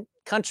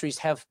countries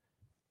have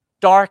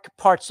dark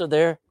parts of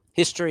their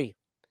history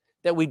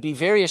that we'd be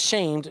very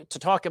ashamed to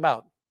talk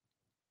about.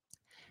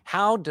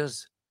 How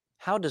does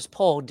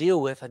Paul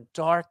deal with a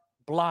dark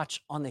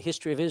blotch on the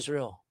history of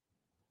Israel?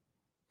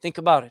 Think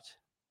about it.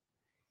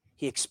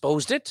 He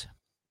exposed it.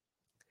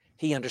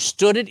 He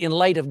understood it in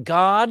light of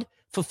God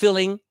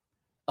fulfilling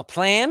a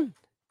plan.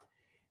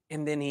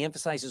 And then he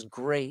emphasizes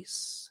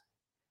grace.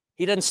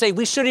 He doesn't say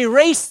we should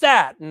erase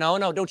that. No,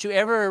 don't you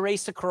ever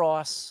erase the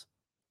cross.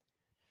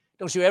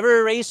 Don't you ever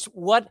erase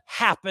what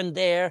happened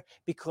there,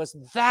 because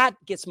that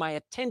gets my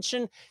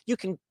attention. You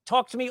can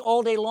talk to me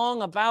all day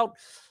long about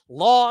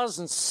laws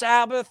and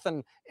Sabbath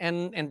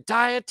and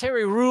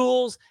dietary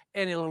rules,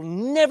 and it'll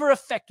never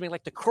affect me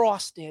like the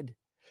cross did.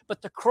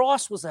 But the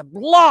cross was a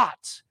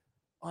blot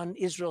on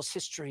Israel's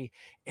history.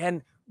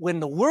 And when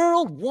the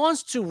world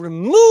wants to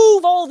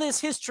remove all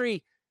this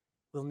history,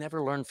 we'll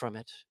never learn from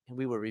it. And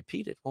we will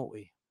repeat it, won't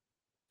we?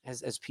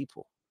 As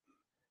people.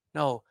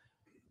 No,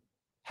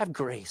 have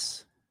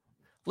grace.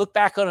 Look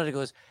back on it and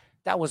goes,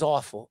 that was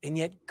awful. And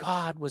yet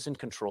God was in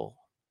control.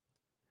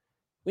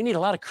 We need a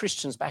lot of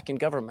Christians back in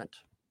government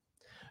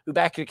who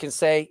back here can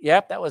say,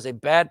 yep, that was a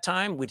bad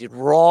time. We did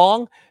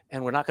wrong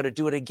and we're not going to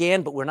do it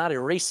again, but we're not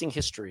erasing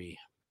history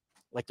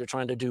like they're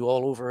trying to do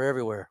all over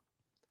everywhere.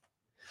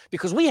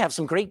 Because we have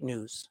some great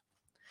news.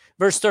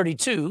 Verse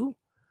 32,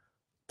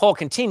 Paul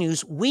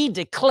continues, we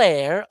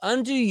declare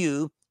unto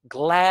you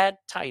glad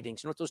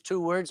tidings. You know what those two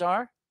words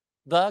are?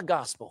 The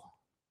gospel.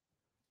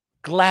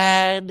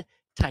 Glad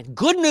tidings.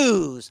 Good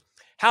news.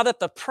 How that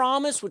the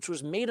promise which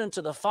was made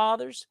unto the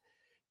fathers,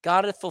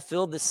 God hath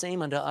fulfilled the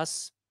same unto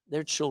us,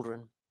 their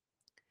children.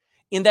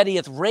 In that he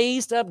hath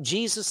raised up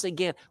Jesus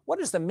again. What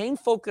is the main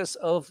focus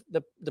of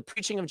the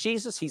preaching of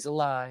Jesus? He's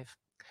alive.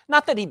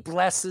 Not that he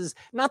blesses,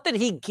 not that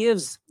he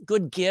gives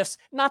good gifts,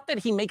 not that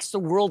he makes the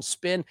world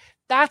spin.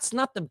 That's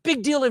not the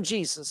big deal of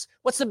Jesus.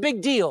 What's the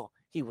big deal?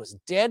 He was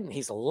dead and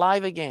he's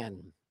alive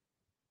again.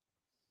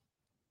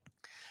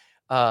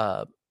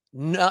 Now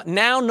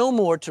no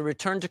more to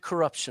return to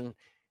corruption.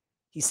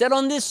 He said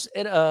on this,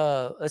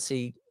 let's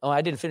see. Oh,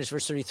 I didn't finish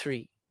verse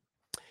 33.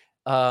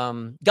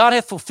 God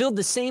hath fulfilled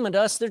the same unto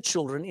us, their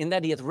children, in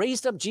that he hath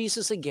raised up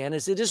Jesus again,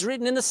 as it is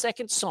written in the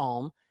second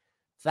Psalm,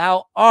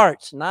 thou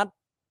art, not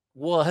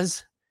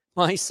was,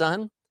 my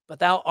son, but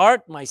thou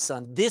art my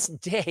son. This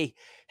day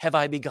have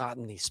I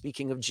begotten thee,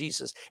 speaking of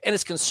Jesus. And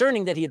it's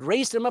concerning that he had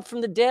raised him up from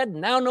the dead,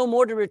 now no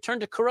more to return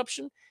to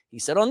corruption. He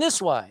said on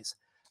this wise,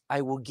 I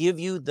will give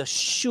you the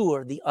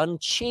sure, the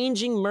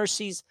unchanging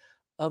mercies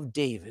of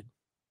David.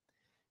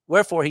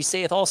 Wherefore he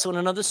saith also in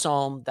another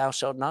psalm, thou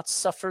shalt not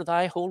suffer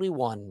thy Holy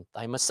One,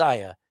 thy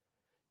Messiah,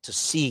 to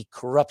see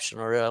corruption,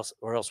 or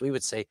else we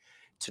would say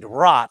to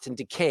rot and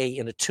decay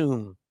in a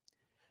tomb.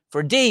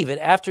 For David,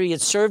 after he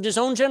had served his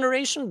own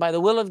generation by the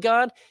will of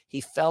God,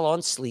 he fell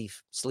on sleep.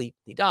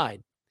 He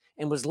died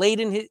and was laid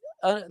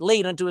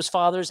unto his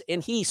fathers,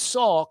 and he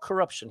saw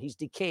corruption. He's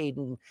decayed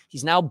and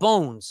he's now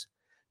bones.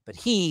 But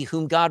he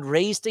whom God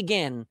raised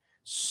again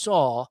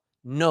saw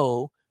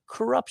no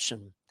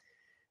corruption.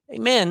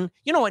 Amen.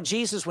 You know what,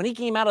 Jesus, when he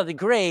came out of the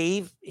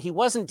grave, he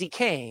wasn't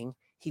decaying.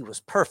 He was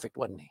perfect,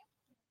 wasn't he?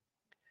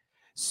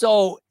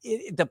 So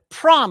the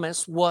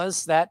promise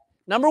was that,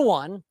 number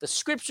one, the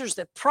scriptures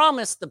that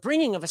promised the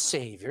bringing of a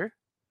Savior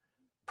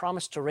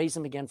promised to raise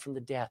him again from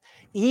the death.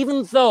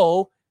 Even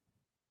though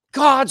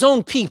God's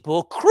own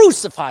people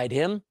crucified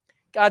him,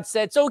 God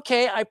said, it's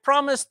okay, I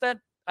promised that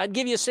I'd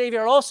give you a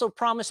Savior. I also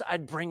promised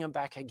I'd bring him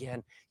back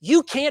again.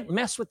 You can't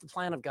mess with the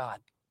plan of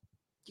God.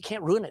 You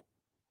can't ruin it.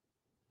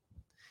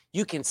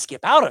 You can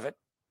skip out of it,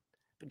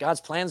 but God's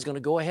plan is going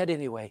to go ahead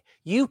anyway.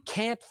 You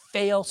can't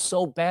fail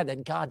so bad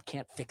that God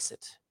can't fix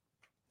it.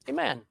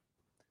 Amen.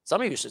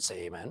 Some of you should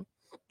say amen.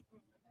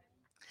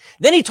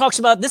 Then he talks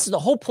about, this is the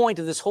whole point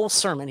of this whole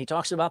sermon. He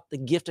talks about the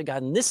gift of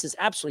God, and this is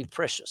absolutely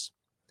precious.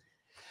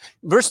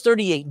 Verse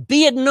 38,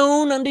 be it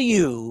known unto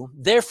you,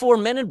 therefore,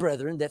 men and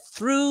brethren, that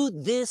through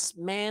this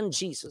man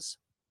Jesus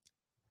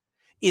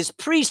is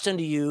preached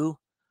unto you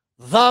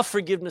the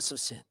forgiveness of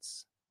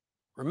sins.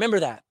 Remember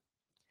that.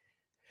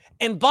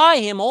 And by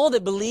him all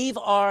that believe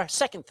are,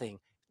 second thing,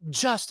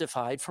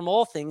 justified from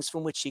all things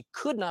from which he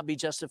could not be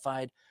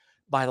justified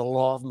by the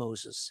law of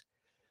Moses.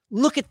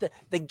 Look at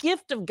the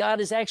gift of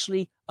God is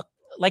actually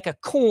like a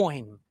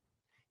coin.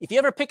 If you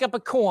ever pick up a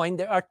coin,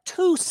 there are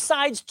two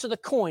sides to the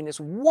coin. It's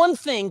one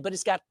thing, but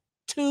it's got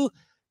two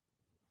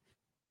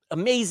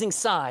amazing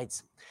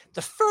sides.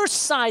 The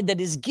first side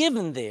that is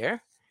given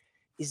there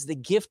is the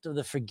gift of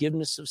the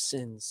forgiveness of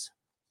sins.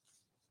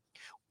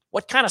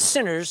 What kind of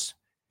sinners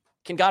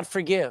can God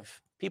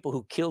forgive? People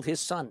who killed his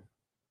son.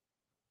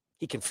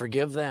 He can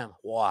forgive them.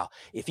 Wow.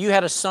 If you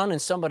had a son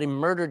and somebody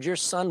murdered your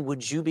son,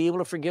 would you be able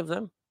to forgive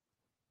them?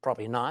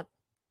 Probably not.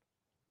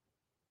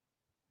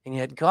 And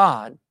yet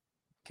God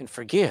can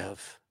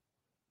forgive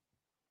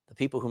the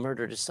people who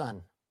murdered his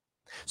son.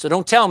 So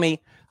don't tell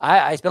me,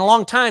 it's been a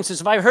long time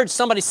since I've heard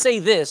somebody say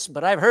this,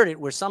 but I've heard it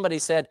where somebody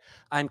said,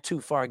 I'm too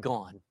far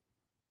gone.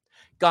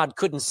 God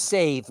couldn't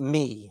save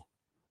me.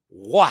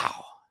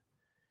 Wow.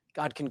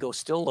 God can go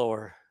still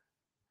lower.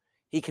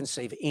 He can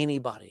save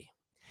anybody.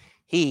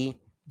 He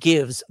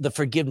gives the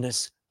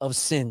forgiveness of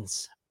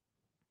sins.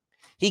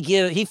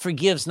 He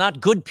forgives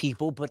not good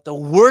people, but the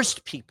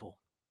worst people.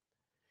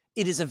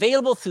 It is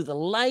available through the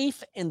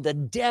life and the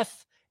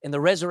death and the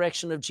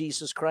resurrection of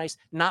Jesus Christ,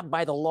 not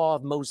by the law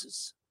of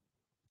Moses.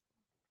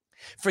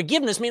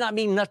 Forgiveness may not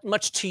mean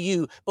much to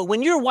you, but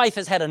when your wife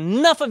has had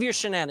enough of your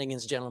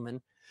shenanigans,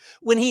 gentlemen,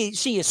 when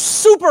she is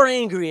super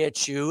angry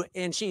at you,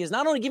 and she is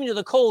not only giving you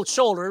the cold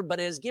shoulder, but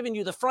has given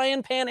you the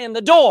frying pan and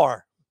the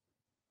door,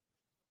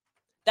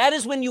 that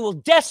is when you will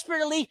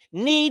desperately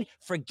need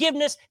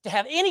forgiveness to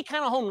have any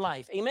kind of home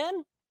life.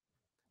 Amen?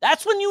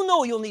 That's when you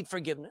know you'll need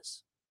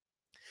forgiveness.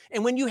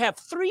 And when you have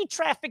 3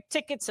 traffic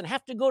tickets and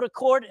have to go to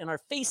court and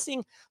are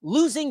facing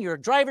losing your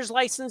driver's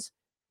license,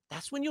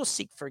 that's when you'll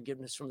seek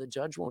forgiveness from the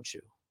judge, won't you?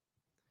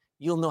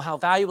 You'll know how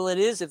valuable it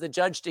is if the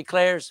judge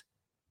declares,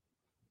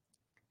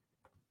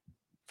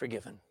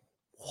 forgiven.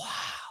 Wow.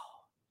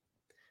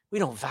 We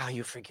don't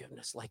value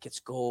forgiveness like it's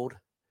gold,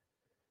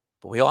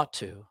 but we ought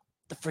to.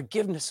 The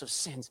forgiveness of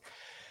sins.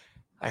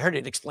 I heard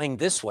it explained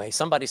this way.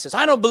 Somebody says,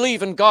 I don't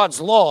believe in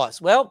God's laws.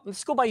 Well,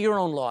 let's go by your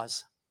own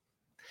laws.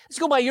 Let's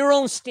go by your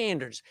own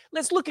standards.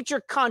 Let's look at your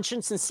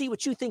conscience and see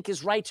what you think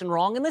is right and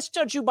wrong, and let's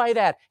judge you by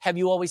that. Have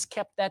you always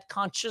kept that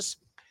conscious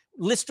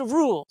list of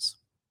rules?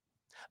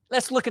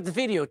 Let's look at the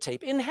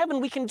videotape. In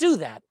heaven, we can do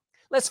that.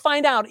 Let's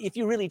find out if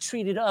you really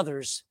treated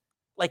others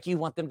like you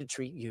want them to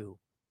treat you.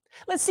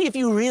 Let's see if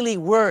you really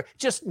were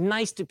just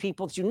nice to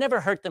people, that you never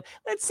hurt them.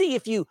 Let's see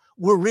if you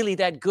were really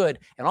that good.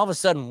 And all of a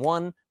sudden,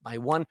 one,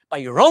 by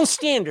your own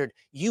standard,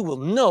 you will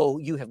know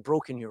you have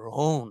broken your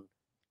own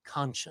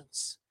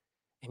conscience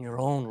and your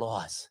own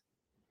laws.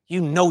 You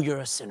know you're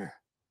a sinner.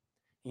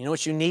 You know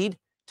what you need?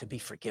 To be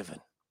forgiven.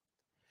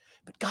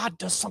 But God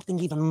does something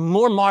even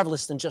more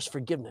marvelous than just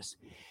forgiveness.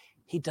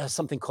 He does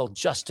something called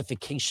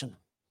justification.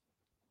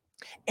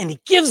 And he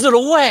gives it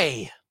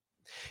away.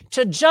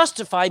 To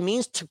justify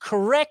means to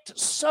correct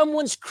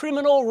someone's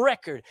criminal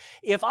record.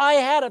 If I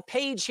had a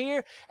page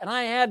here and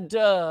I had,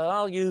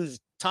 I'll use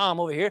Tom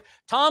over here.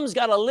 Tom's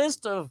got a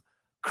list of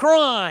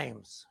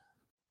crimes.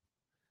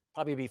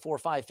 Probably be 4,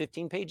 5,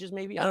 15 pages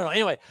maybe. I don't know.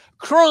 Anyway,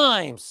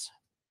 crimes.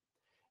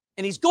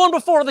 And he's going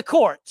before the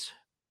court.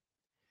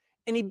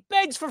 And he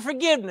begs for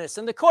forgiveness.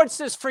 And the court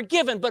says,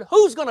 forgiven, but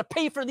who's going to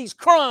pay for these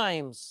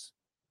crimes?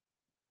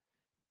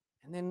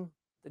 And then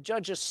the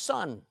judge's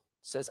son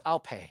says, I'll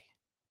pay.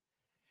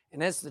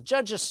 And as the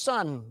judge's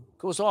son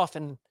goes off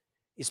and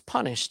is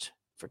punished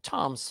for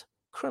Tom's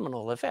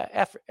criminal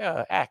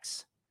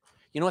acts,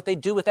 you know what they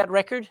do with that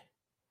record?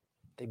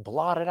 They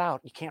blot it out.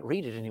 You can't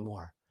read it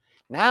anymore.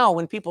 Now,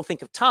 when people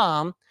think of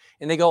Tom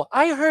and they go,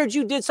 I heard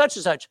you did such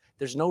and such,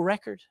 there's no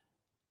record.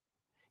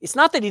 It's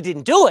not that he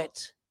didn't do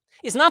it.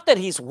 It's not that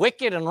he's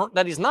wicked and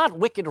that he's not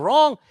wicked,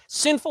 wrong,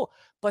 sinful,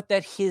 but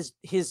that his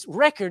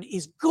record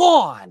is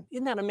gone.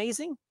 Isn't that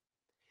amazing?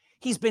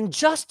 He's been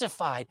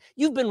justified.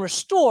 You've been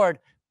restored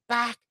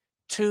back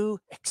to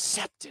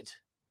accepted.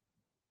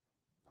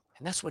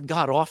 And that's what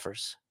God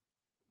offers.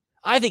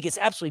 I think it's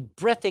absolutely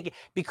breathtaking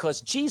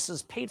because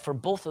Jesus paid for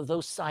both of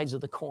those sides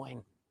of the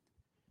coin.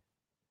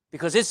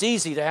 Because it's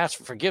easy to ask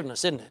for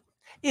forgiveness, isn't it?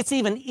 It's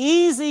even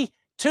easy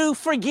to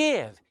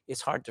forgive.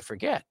 It's hard to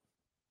forget.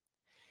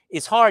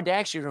 It's hard to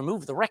actually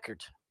remove the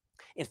record.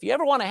 If you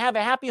ever want to have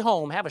a happy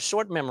home, have a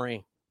short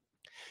memory.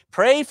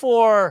 Pray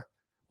for,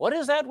 what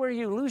is that where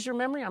you lose your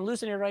memory? I'm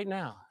losing it right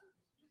now.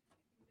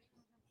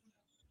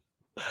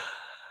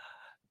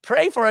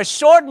 Pray for a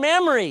short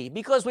memory,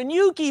 because when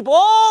you keep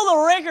all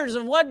the records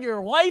of what your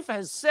wife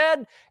has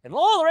said and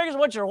all the records of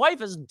what your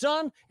wife has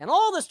done and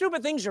all the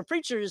stupid things your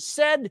preacher has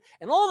said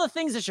and all the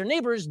things that your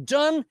neighbor has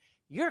done,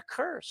 you're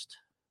cursed.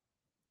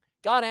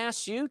 God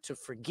asks you to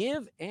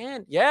forgive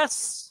and,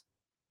 yes,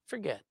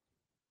 forget.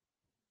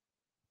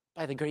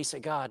 By the grace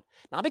of God.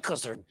 Not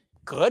because they're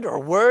good or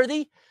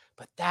worthy,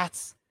 but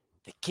that's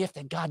the gift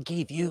that God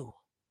gave you.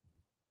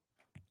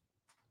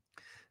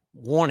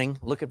 Warning,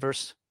 look at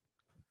verse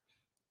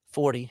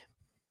 40.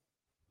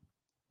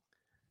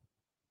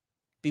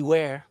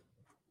 Beware.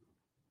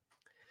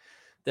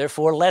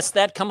 Therefore, lest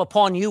that come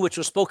upon you which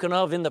was spoken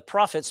of in the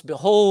prophets,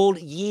 behold,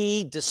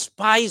 ye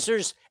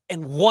despisers,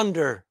 and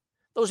wonder.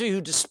 Those of you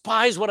who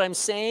despise what I'm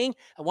saying,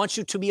 I want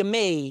you to be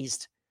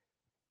amazed,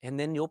 and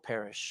then you'll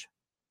perish.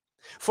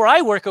 For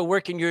I work a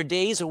work in your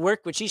days, a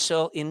work which ye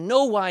shall in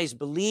no wise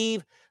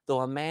believe,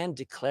 though a man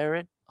declare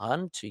it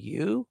unto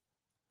you.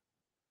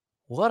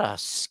 What a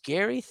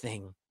scary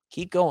thing.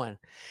 Keep going.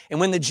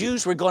 And when the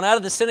Jews were gone out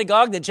of the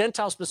synagogue, the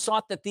Gentiles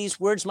besought that these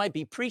words might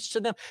be preached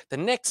to them the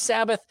next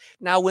Sabbath.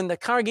 Now, when the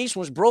congregation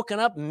was broken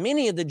up,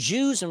 many of the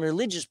Jews and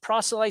religious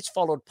proselytes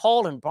followed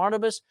Paul and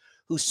Barnabas,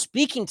 who,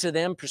 speaking to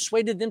them,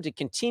 persuaded them to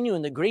continue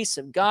in the grace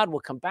of God. We'll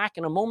come back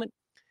in a moment.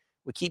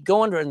 We keep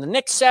going. During the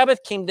next Sabbath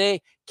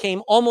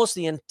came almost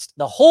the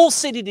whole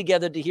city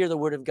together to hear the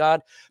word of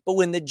God. But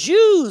when the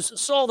Jews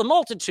saw the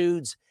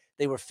multitudes,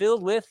 they were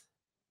filled with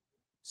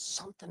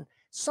something.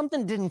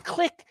 Something didn't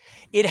click.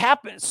 It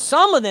happened.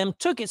 Some of them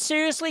took it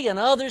seriously and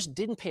others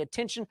didn't pay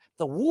attention.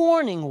 The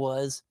warning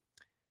was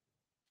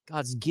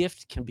God's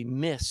gift can be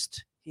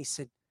missed. He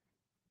said,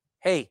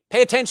 hey,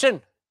 pay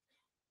attention.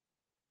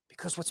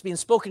 Because what's being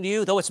spoken to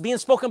you, though it's being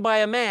spoken by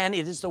a man,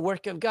 it is the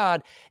work of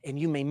God, and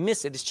you may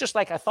miss it. It's just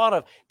like I thought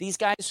of these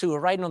guys who are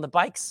riding on the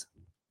bikes,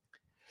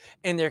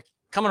 and they're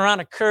coming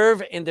around a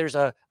curve, and there's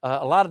a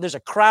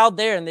crowd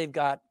there, and they've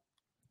got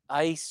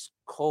ice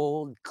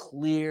cold,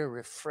 clear,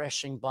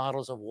 refreshing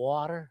bottles of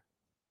water.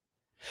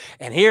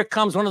 And here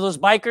comes one of those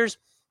bikers,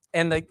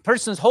 and the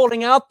person's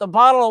holding out the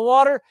bottle of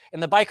water,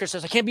 and the biker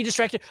says, I can't be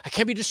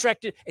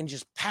distracted, and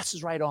just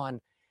passes right on.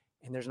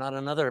 And there's not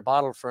another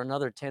bottle for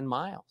another 10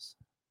 miles.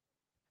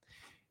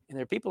 And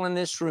there are people in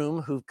this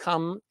room who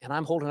come, and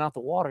I'm holding out the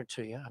water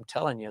to you. I'm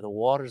telling you, the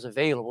water's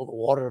available, the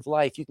water of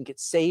life. You can get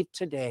saved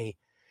today,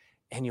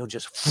 and you'll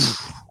just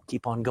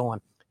keep on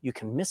going. You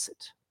can miss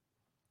it.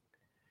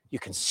 You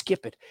can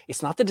skip it.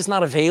 It's not that it's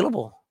not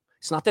available.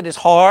 It's not that it's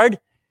hard.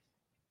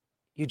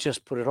 You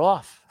just put it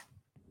off.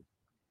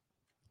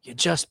 You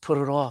just put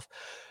it off.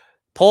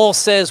 Paul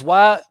says,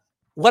 what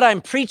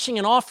I'm preaching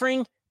and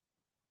offering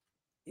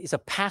is a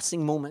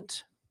passing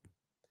moment.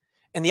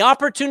 And the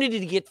opportunity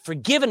to get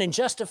forgiven and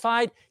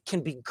justified can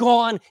be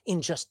gone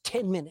in just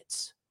 10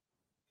 minutes.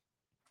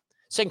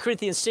 2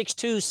 Corinthians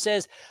 6:2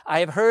 says,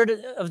 I've heard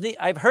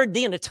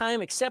thee in a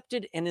time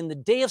accepted, and in the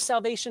day of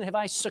salvation have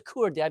I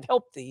succored thee. I've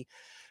helped thee.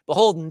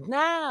 Behold,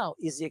 now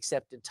is the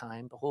accepted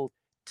time. Behold,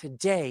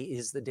 today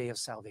is the day of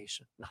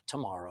salvation, not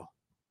tomorrow.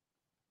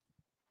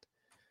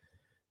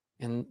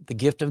 And the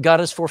gift of God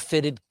is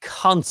forfeited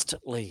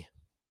constantly.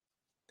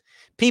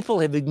 People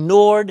have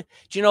ignored,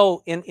 do you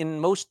know, in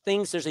most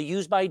things, there's a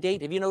use-by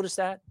date. Have you noticed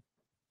that?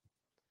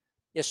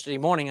 Yesterday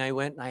morning, I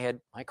went and I had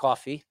my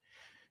coffee.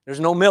 There's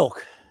no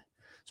milk.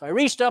 So I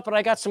reached up and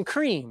I got some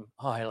cream.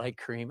 Oh, I like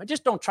cream. I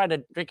just don't try to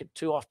drink it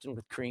too often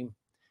with cream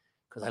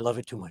because I love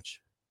it too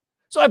much.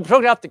 So I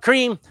took out the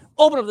cream,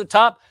 opened up the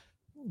top,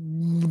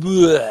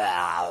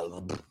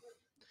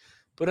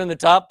 put it in the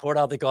top, poured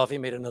out the coffee,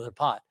 made another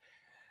pot.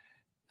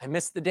 I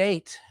missed the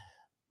date.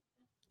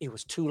 It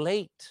was too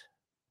late.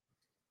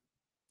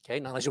 Okay,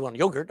 not unless you want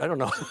yogurt. I don't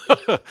know.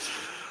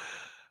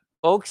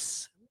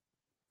 Folks,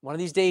 one of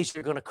these days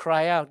you're going to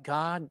cry out,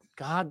 God,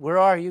 where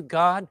are you?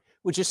 God,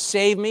 would you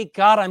save me?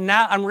 God,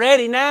 I'm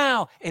ready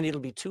now. And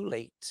it'll be too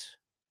late.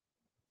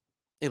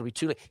 It'll be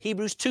too late.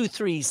 Hebrews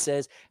 2:3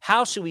 says,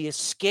 how shall we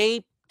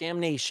escape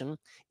damnation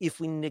if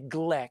we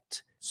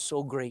neglect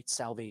so great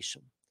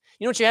salvation?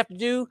 You know what you have to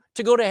do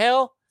to go to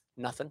hell?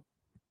 Nothing.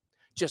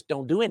 Just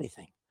don't do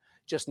anything.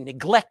 Just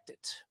neglect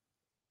it.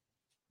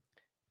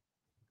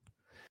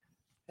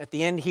 At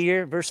the end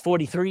here, verse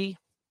 43,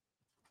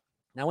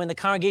 now when the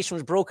congregation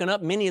was broken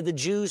up, many of the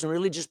Jews and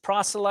religious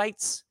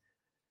proselytes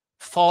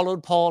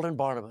followed Paul and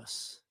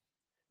Barnabas.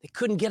 They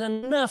couldn't get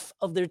enough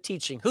of their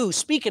teaching. Who,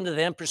 speaking to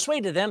them,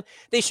 persuaded them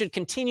they should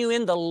continue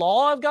in the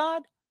law of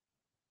God?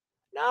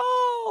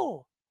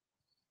 No,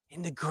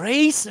 in the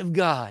grace of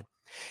God.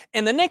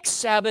 And the next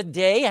Sabbath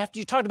day, after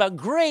you talked about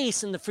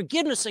grace and the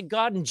forgiveness of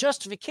God and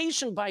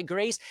justification by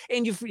grace,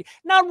 and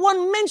not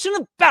one mention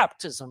of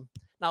baptism,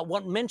 not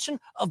one mention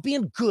of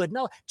being good.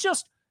 No,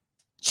 just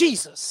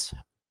Jesus.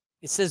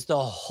 It says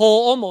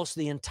almost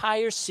the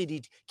entire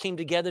city came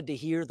together to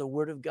hear the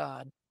word of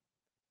God.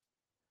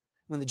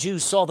 When the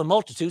Jews saw the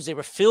multitudes, they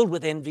were filled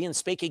with envy and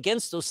spake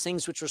against those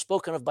things which were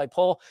spoken of by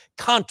Paul,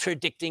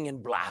 contradicting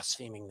and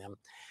blaspheming them.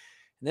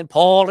 And then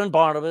Paul and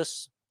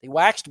Barnabas, they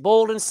waxed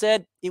bold and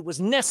said, it was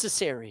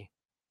necessary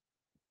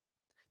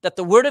that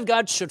the word of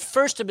God should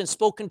first have been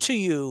spoken to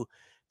you,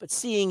 but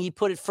seeing ye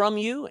put it from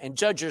you and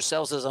judge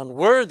yourselves as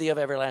unworthy of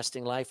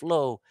everlasting life,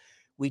 lo,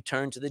 we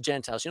turn to the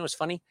Gentiles. You know what's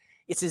funny?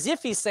 It's as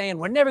if he's saying,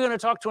 we're never going to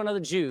talk to another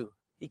Jew.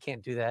 He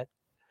can't do that.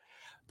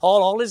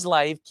 Paul, all his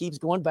life, keeps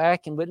going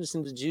back and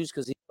witnessing to Jews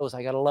because he knows,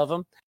 I got to love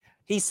them.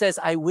 He says,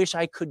 I wish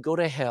I could go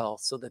to hell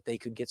so that they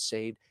could get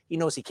saved. He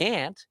knows he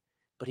can't,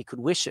 but he could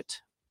wish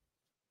it.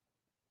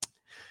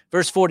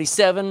 Verse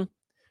 47,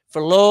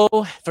 for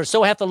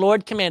so hath the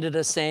Lord commanded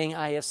us, saying,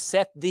 I have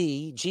set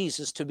thee,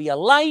 Jesus, to be a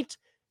light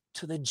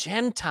to the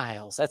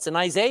Gentiles. That's in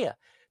Isaiah,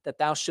 that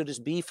thou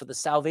shouldest be for the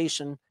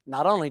salvation,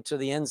 not only to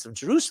the ends of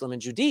Jerusalem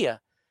and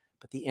Judea,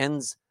 but the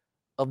ends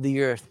of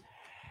the earth.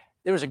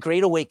 There was a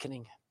great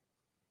awakening.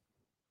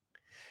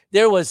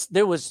 There was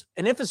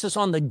an emphasis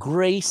on the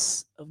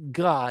grace of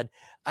God.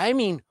 I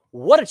mean,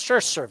 what a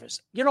church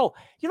service. You know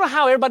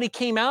how everybody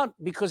came out?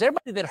 Because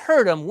everybody that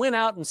heard them went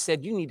out and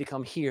said, you need to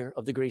come hear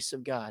of the grace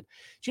of God.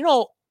 Do you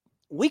know,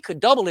 we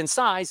could double in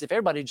size if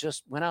everybody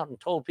just went out and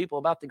told people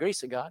about the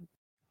grace of God.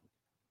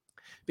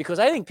 Because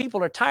I think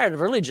people are tired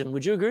of religion.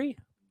 Would you agree?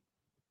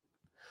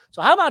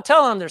 So how about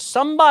telling them there's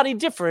somebody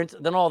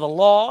different than all the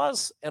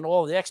laws and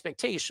all the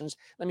expectations?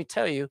 Let me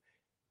tell you,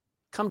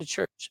 come to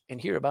church and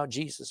hear about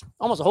Jesus.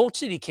 Almost the whole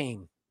city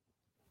came.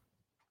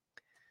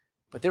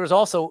 But there was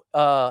also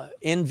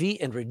envy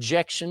and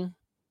rejection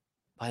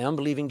by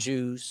unbelieving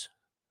Jews.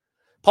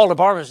 Paul and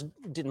Barnabas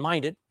didn't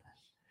mind it.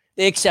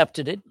 They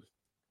accepted it.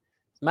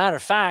 Matter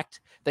of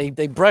fact, they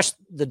brushed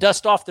the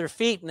dust off their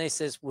feet and they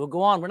says, we'll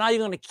go on. We're not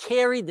even going to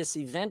carry this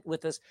event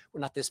with us.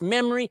 We're not this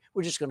memory.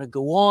 We're just going to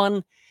go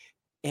on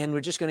and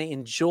we're just going to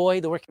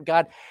enjoy the work of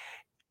God,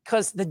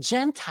 because the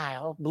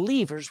Gentile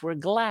believers were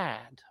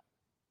glad.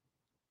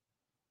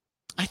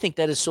 I think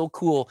that is so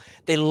cool.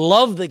 They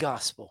love the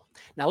gospel.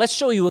 Now, let's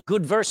show you a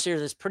good verse here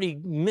that's pretty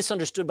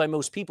misunderstood by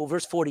most people.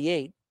 Verse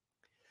 48.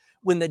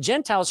 When the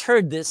Gentiles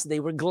heard this, they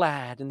were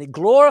glad, and they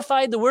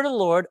glorified the word of the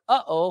Lord.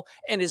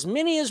 And as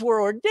many as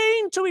were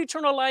ordained to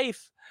eternal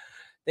life,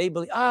 they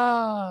believed.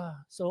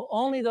 So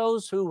only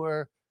those who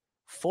were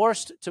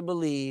forced to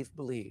believe,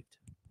 believed.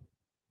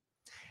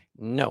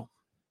 No.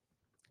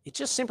 It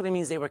just simply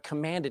means they were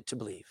commanded to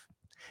believe.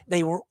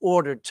 They were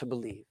ordered to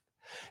believe.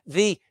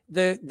 The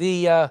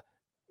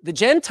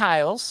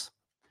Gentiles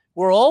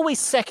were always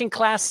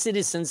second-class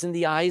citizens in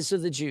the eyes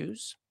of the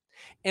Jews.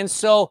 And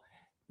so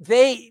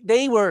they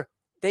were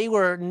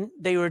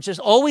just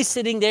always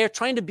sitting there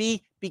trying to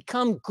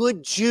become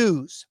good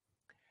Jews.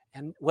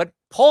 And what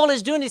Paul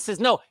is doing, he says,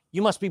 no,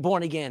 you must be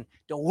born again.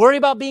 Don't worry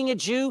about being a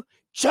Jew.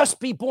 Just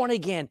be born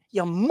again.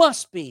 You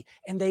must be.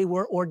 And they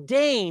were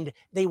ordained.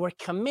 They were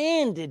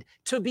commanded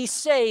to be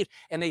saved.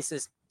 And they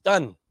says,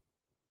 done.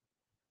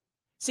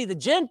 See,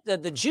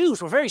 the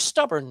Jews were very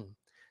stubborn.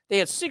 They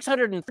had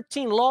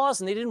 613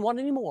 laws and they didn't want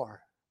any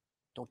more.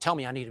 Don't tell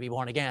me I need to be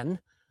born again.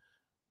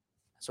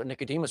 That's what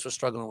Nicodemus was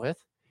struggling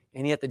with.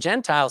 And yet the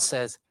Gentile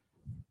says,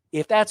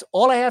 if that's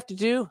all I have to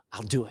do,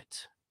 I'll do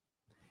it.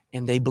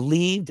 And they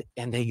believed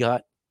and they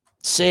got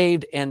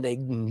saved and they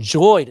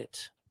enjoyed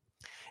it.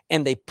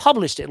 And they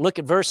published it. Look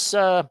at verse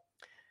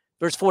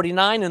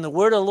 49. And the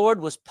word of the Lord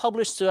was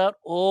published throughout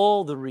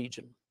all the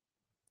region.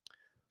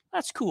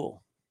 That's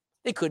cool.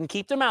 They couldn't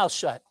keep their mouths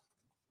shut.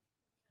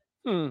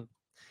 Anyway,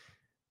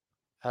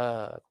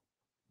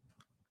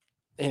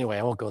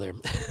 I won't go there.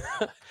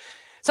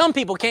 Some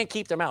people can't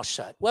keep their mouth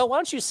shut. Well, why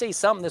don't you say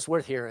something that's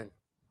worth hearing?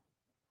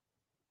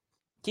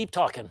 Keep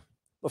talking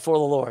before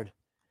the Lord.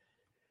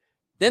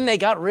 Then they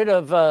got rid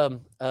of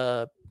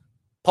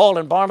Paul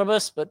and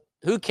Barnabas, but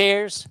who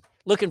cares?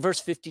 Look in verse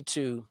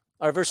 52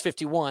 or verse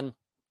 51.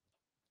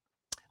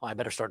 Oh, I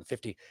better start in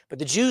 50. But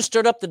the Jews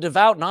stirred up the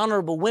devout and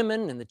honorable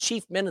women and the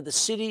chief men of the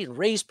city and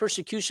raised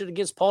persecution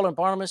against Paul and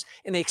Barnabas,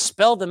 and they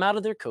expelled them out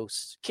of their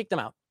coasts, kicked them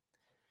out.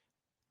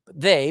 But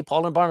they,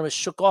 Paul and Barnabas,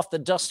 shook off the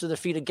dust of their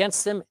feet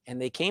against them, and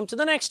they came to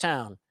the next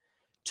town,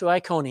 to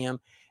Iconium,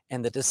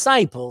 and the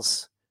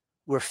disciples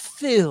were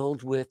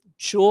filled with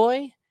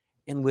joy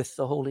and with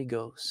the Holy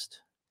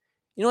Ghost.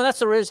 You know what that's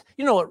the reason?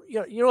 You know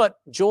what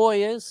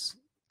joy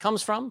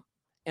comes from,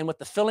 and what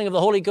the filling of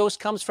the Holy Ghost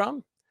comes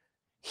from?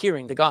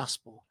 Hearing the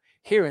gospel,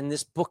 hearing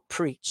this book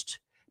preached,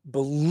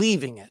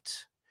 believing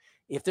it.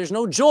 If there's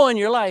no joy in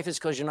your life, it's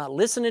because you're not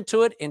listening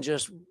to it and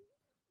just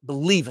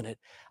believing it.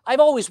 I've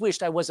always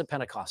wished I was a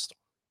Pentecostal.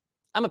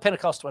 I'm a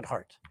Pentecostal at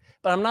heart,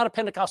 but I'm not a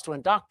Pentecostal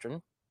in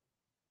doctrine.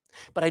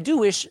 But I do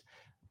wish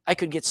I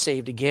could get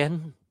saved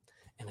again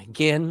and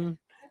again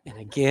and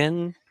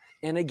again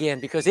and again,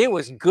 because it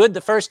was good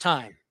the first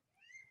time,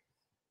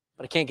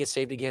 but I can't get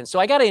saved again. So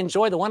I got to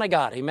enjoy the one I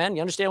got. Amen.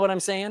 You understand what I'm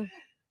saying?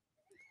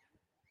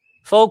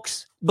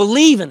 Folks,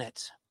 believe in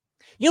it.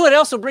 You know what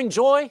else will bring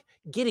joy?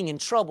 Getting in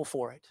trouble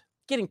for it.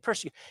 Getting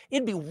persecuted.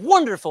 It'd be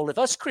wonderful if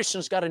us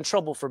Christians got in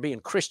trouble for being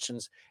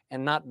Christians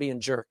and not being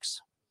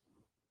jerks.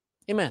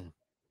 Amen.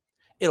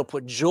 It'll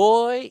put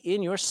joy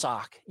in your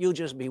sock. You'll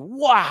just be,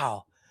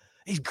 wow,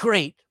 he's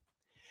great.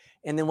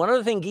 And then one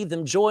other thing gave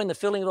them joy in the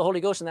filling of the Holy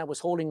Ghost, and that was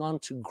holding on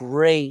to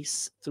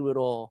grace through it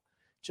all.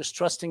 Just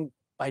trusting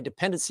by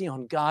dependency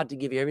on God to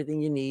give you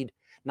everything you need.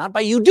 Not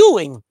by you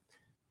doing,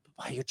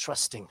 but by you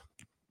trusting.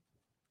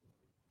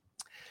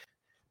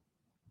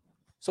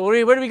 So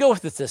where do we go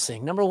with this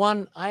thing? Number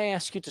one, I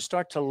ask you to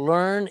start to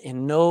learn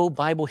and know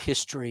Bible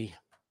history.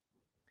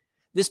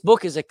 This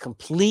book is a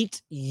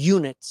complete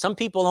unit. Some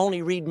people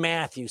only read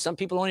Matthew. Some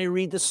people only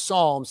read the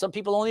Psalms. Some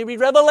people only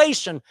read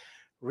Revelation.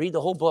 Read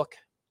the whole book.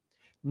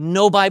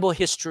 Know Bible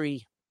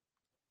history.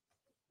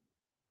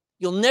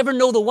 You'll never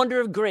know the wonder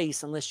of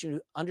grace unless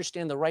you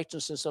understand the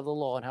righteousness of the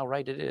law and how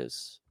right it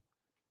is.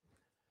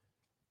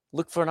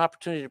 Look for an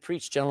opportunity to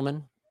preach,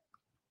 gentlemen.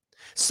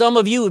 Some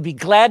of you would be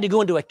glad to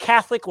go into a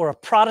Catholic or a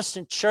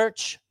Protestant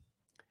church.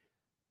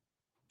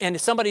 And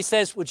if somebody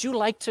says, would you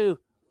like to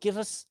give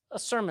us a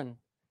sermon?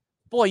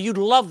 Boy, you'd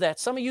love that.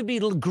 Some of you'd be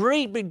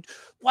great.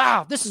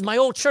 Wow, this is my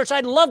old church.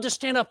 I'd love to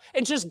stand up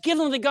and just give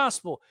them the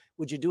gospel.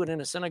 Would you do it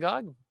in a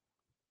synagogue?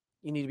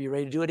 You need to be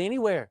ready to do it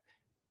anywhere.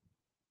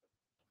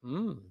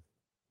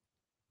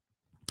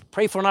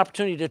 Pray for an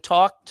opportunity to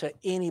talk to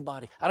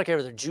anybody. I don't care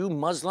whether they're Jew,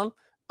 Muslim,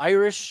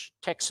 Irish,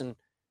 Texan.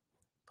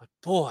 But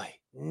boy,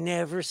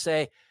 never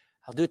say,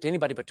 I'll do it to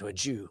anybody but to a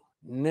Jew.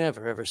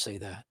 Never, ever say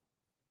that.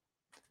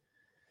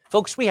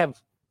 Folks, we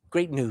have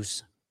great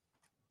news.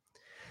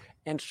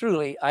 And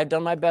truly, I've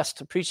done my best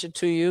to preach it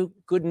to you.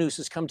 Good news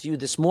has come to you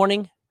this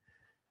morning.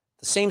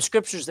 The same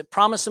scriptures that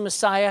promise a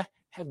Messiah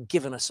have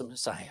given us a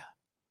Messiah.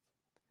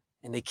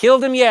 And they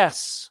killed him,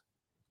 yes,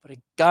 but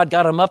God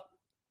got him up.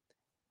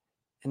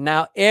 And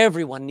now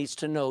everyone needs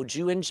to know,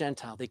 Jew and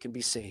Gentile, they can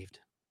be saved.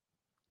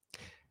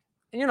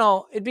 And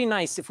it'd be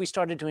nice if we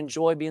started to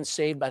enjoy being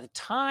saved. By the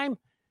time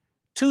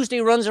Tuesday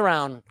runs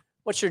around,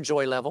 what's your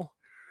joy level?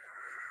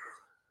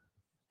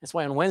 That's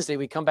why on Wednesday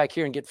we come back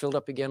here and get filled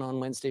up again on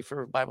Wednesday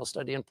for Bible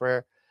study and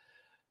prayer.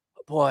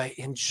 Boy,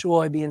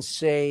 enjoy being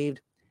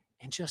saved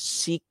and just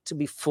seek to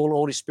be full of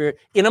Holy Spirit.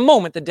 In a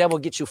moment, the devil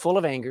gets you full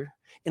of anger.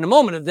 In a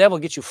moment, the devil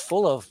gets you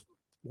full of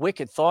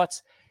wicked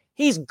thoughts.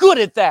 He's good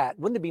at that.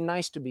 Wouldn't it be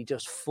nice to be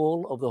just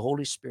full of the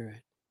Holy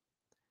Spirit?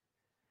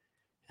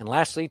 And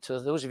lastly,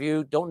 to those of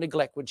you, don't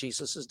neglect what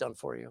Jesus has done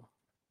for you.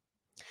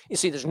 You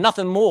see, there's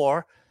nothing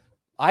more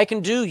I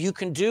can do, you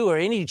can do, or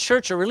any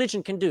church or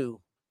religion can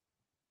do.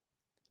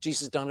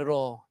 Jesus has done it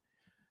all.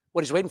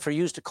 What he's waiting for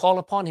you is to call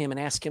upon him and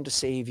ask him to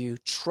save you.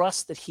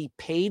 Trust that he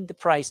paid the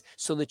price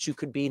so that you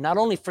could be not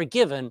only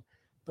forgiven,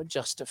 but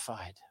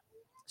justified.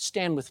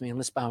 Stand with me and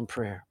let's bow in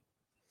prayer.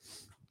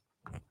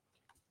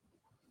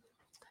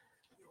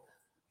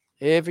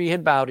 Every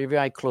head bowed, every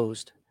eye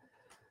closed.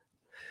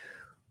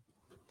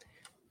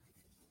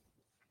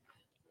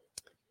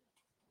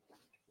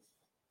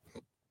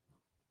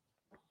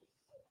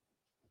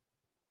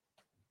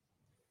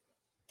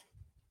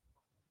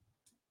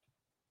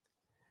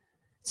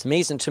 It's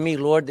amazing to me,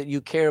 Lord, that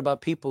you care about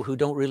people who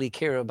don't really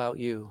care about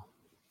you.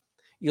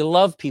 You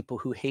love people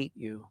who hate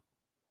you.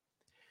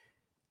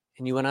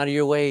 And you went out of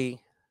your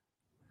way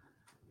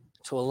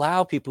to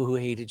allow people who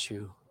hated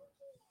you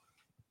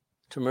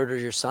to murder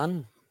your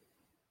son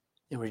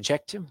and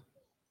reject him.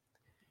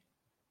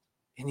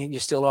 And yet you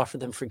still offer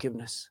them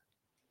forgiveness.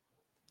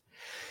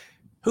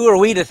 Who are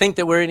we to think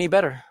that we're any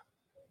better?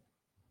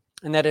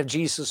 And that if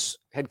Jesus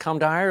had come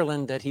to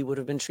Ireland, that he would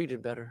have been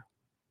treated better.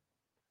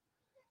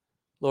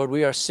 Lord,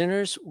 we are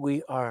sinners.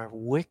 We are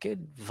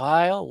wicked,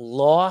 vile,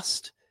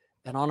 lost,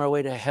 and on our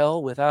way to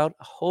hell without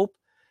hope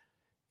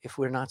if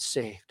we're not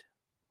saved.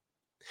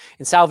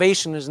 And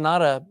salvation is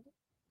not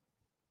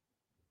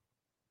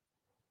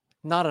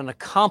an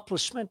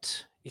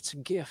accomplishment. It's a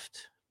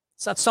gift.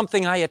 It's not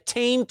something I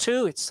attain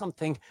to. It's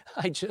something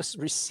I just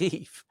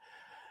receive.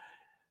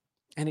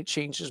 And it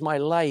changes my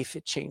life.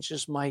 It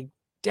changes my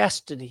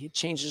destiny. It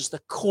changes the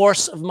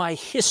course of my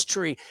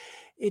history.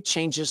 It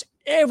changes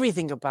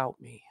everything about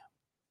me.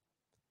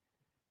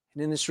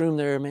 And in this room,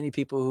 there are many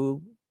people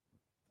who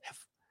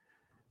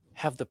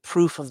have the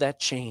proof of that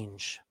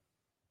change.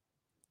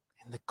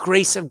 And the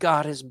grace of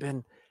God has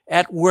been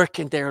at work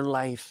in their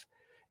life.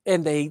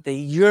 And they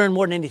yearn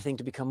more than anything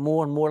to become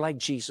more and more like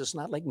Jesus,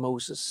 not like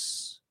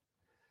Moses,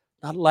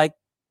 not like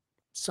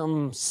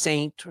some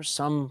saint or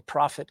some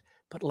prophet,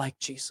 but like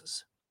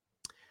Jesus.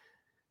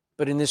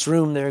 But in this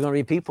room, there are going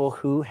to be people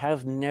who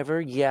have never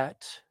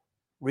yet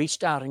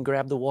reached out and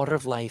grabbed the water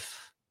of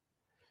life.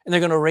 And they're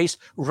going to race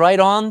right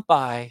on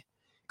by,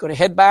 going to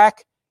head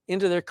back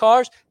into their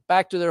cars,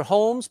 back to their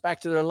homes, back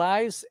to their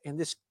lives. And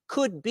this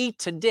could be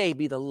today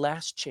be the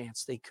last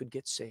chance they could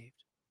get saved.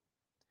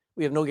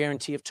 We have no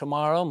guarantee of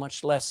tomorrow,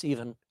 much less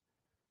even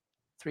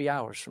 3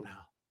 hours from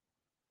now.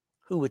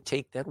 Who would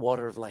take that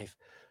water of life?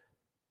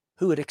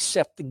 Who would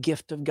accept the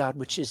gift of God,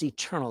 which is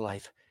eternal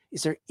life?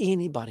 Is there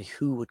anybody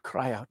who would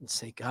cry out and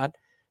say, God,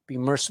 be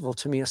merciful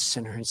to me, a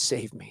sinner, and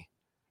save me?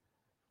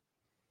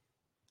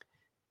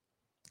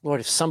 Lord,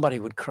 if somebody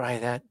would cry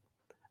that,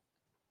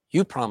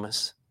 you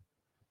promise,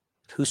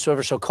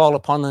 whosoever shall call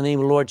upon the name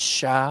of the Lord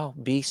shall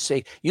be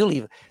saved.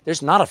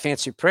 There's not a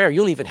fancy prayer.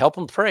 You'll even help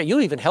them pray.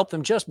 You'll even help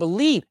them just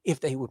believe if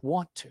they would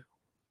want to.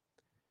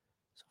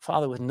 So,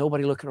 Father, with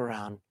nobody looking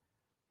around,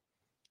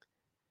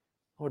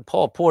 Lord,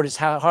 Paul poured his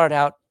heart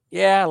out.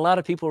 Yeah, a lot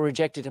of people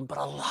rejected him, but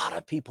a lot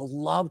of people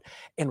loved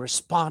and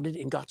responded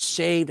and got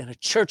saved, and a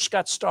church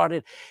got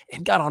started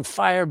and got on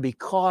fire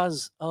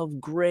because of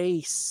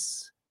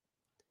grace.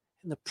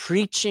 And the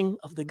preaching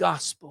of the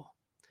gospel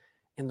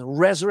and the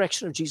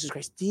resurrection of Jesus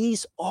Christ.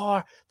 These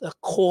are the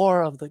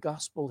core of the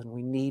gospel, and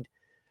we need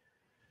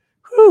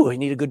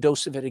a good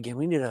dose of it again.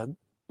 We need a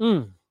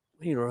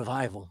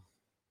revival.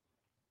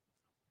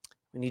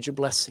 We need your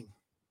blessing.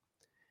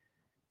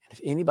 And if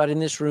anybody in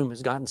this room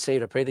has gotten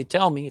saved, I pray they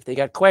tell me. If they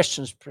got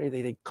questions, pray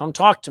they come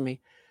talk to me.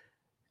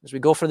 As we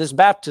go for this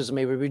baptism,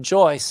 may we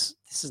rejoice.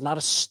 This is not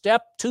a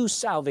step to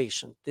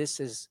salvation. This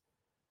is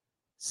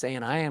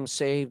saying, I am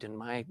saved, and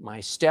my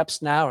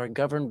steps now are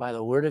governed by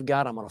the word of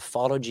God. I'm going to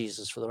follow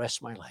Jesus for the rest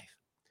of my life.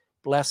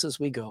 Bless as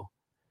we go.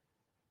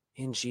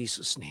 In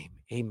Jesus' name,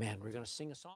 amen. We're going to sing a song.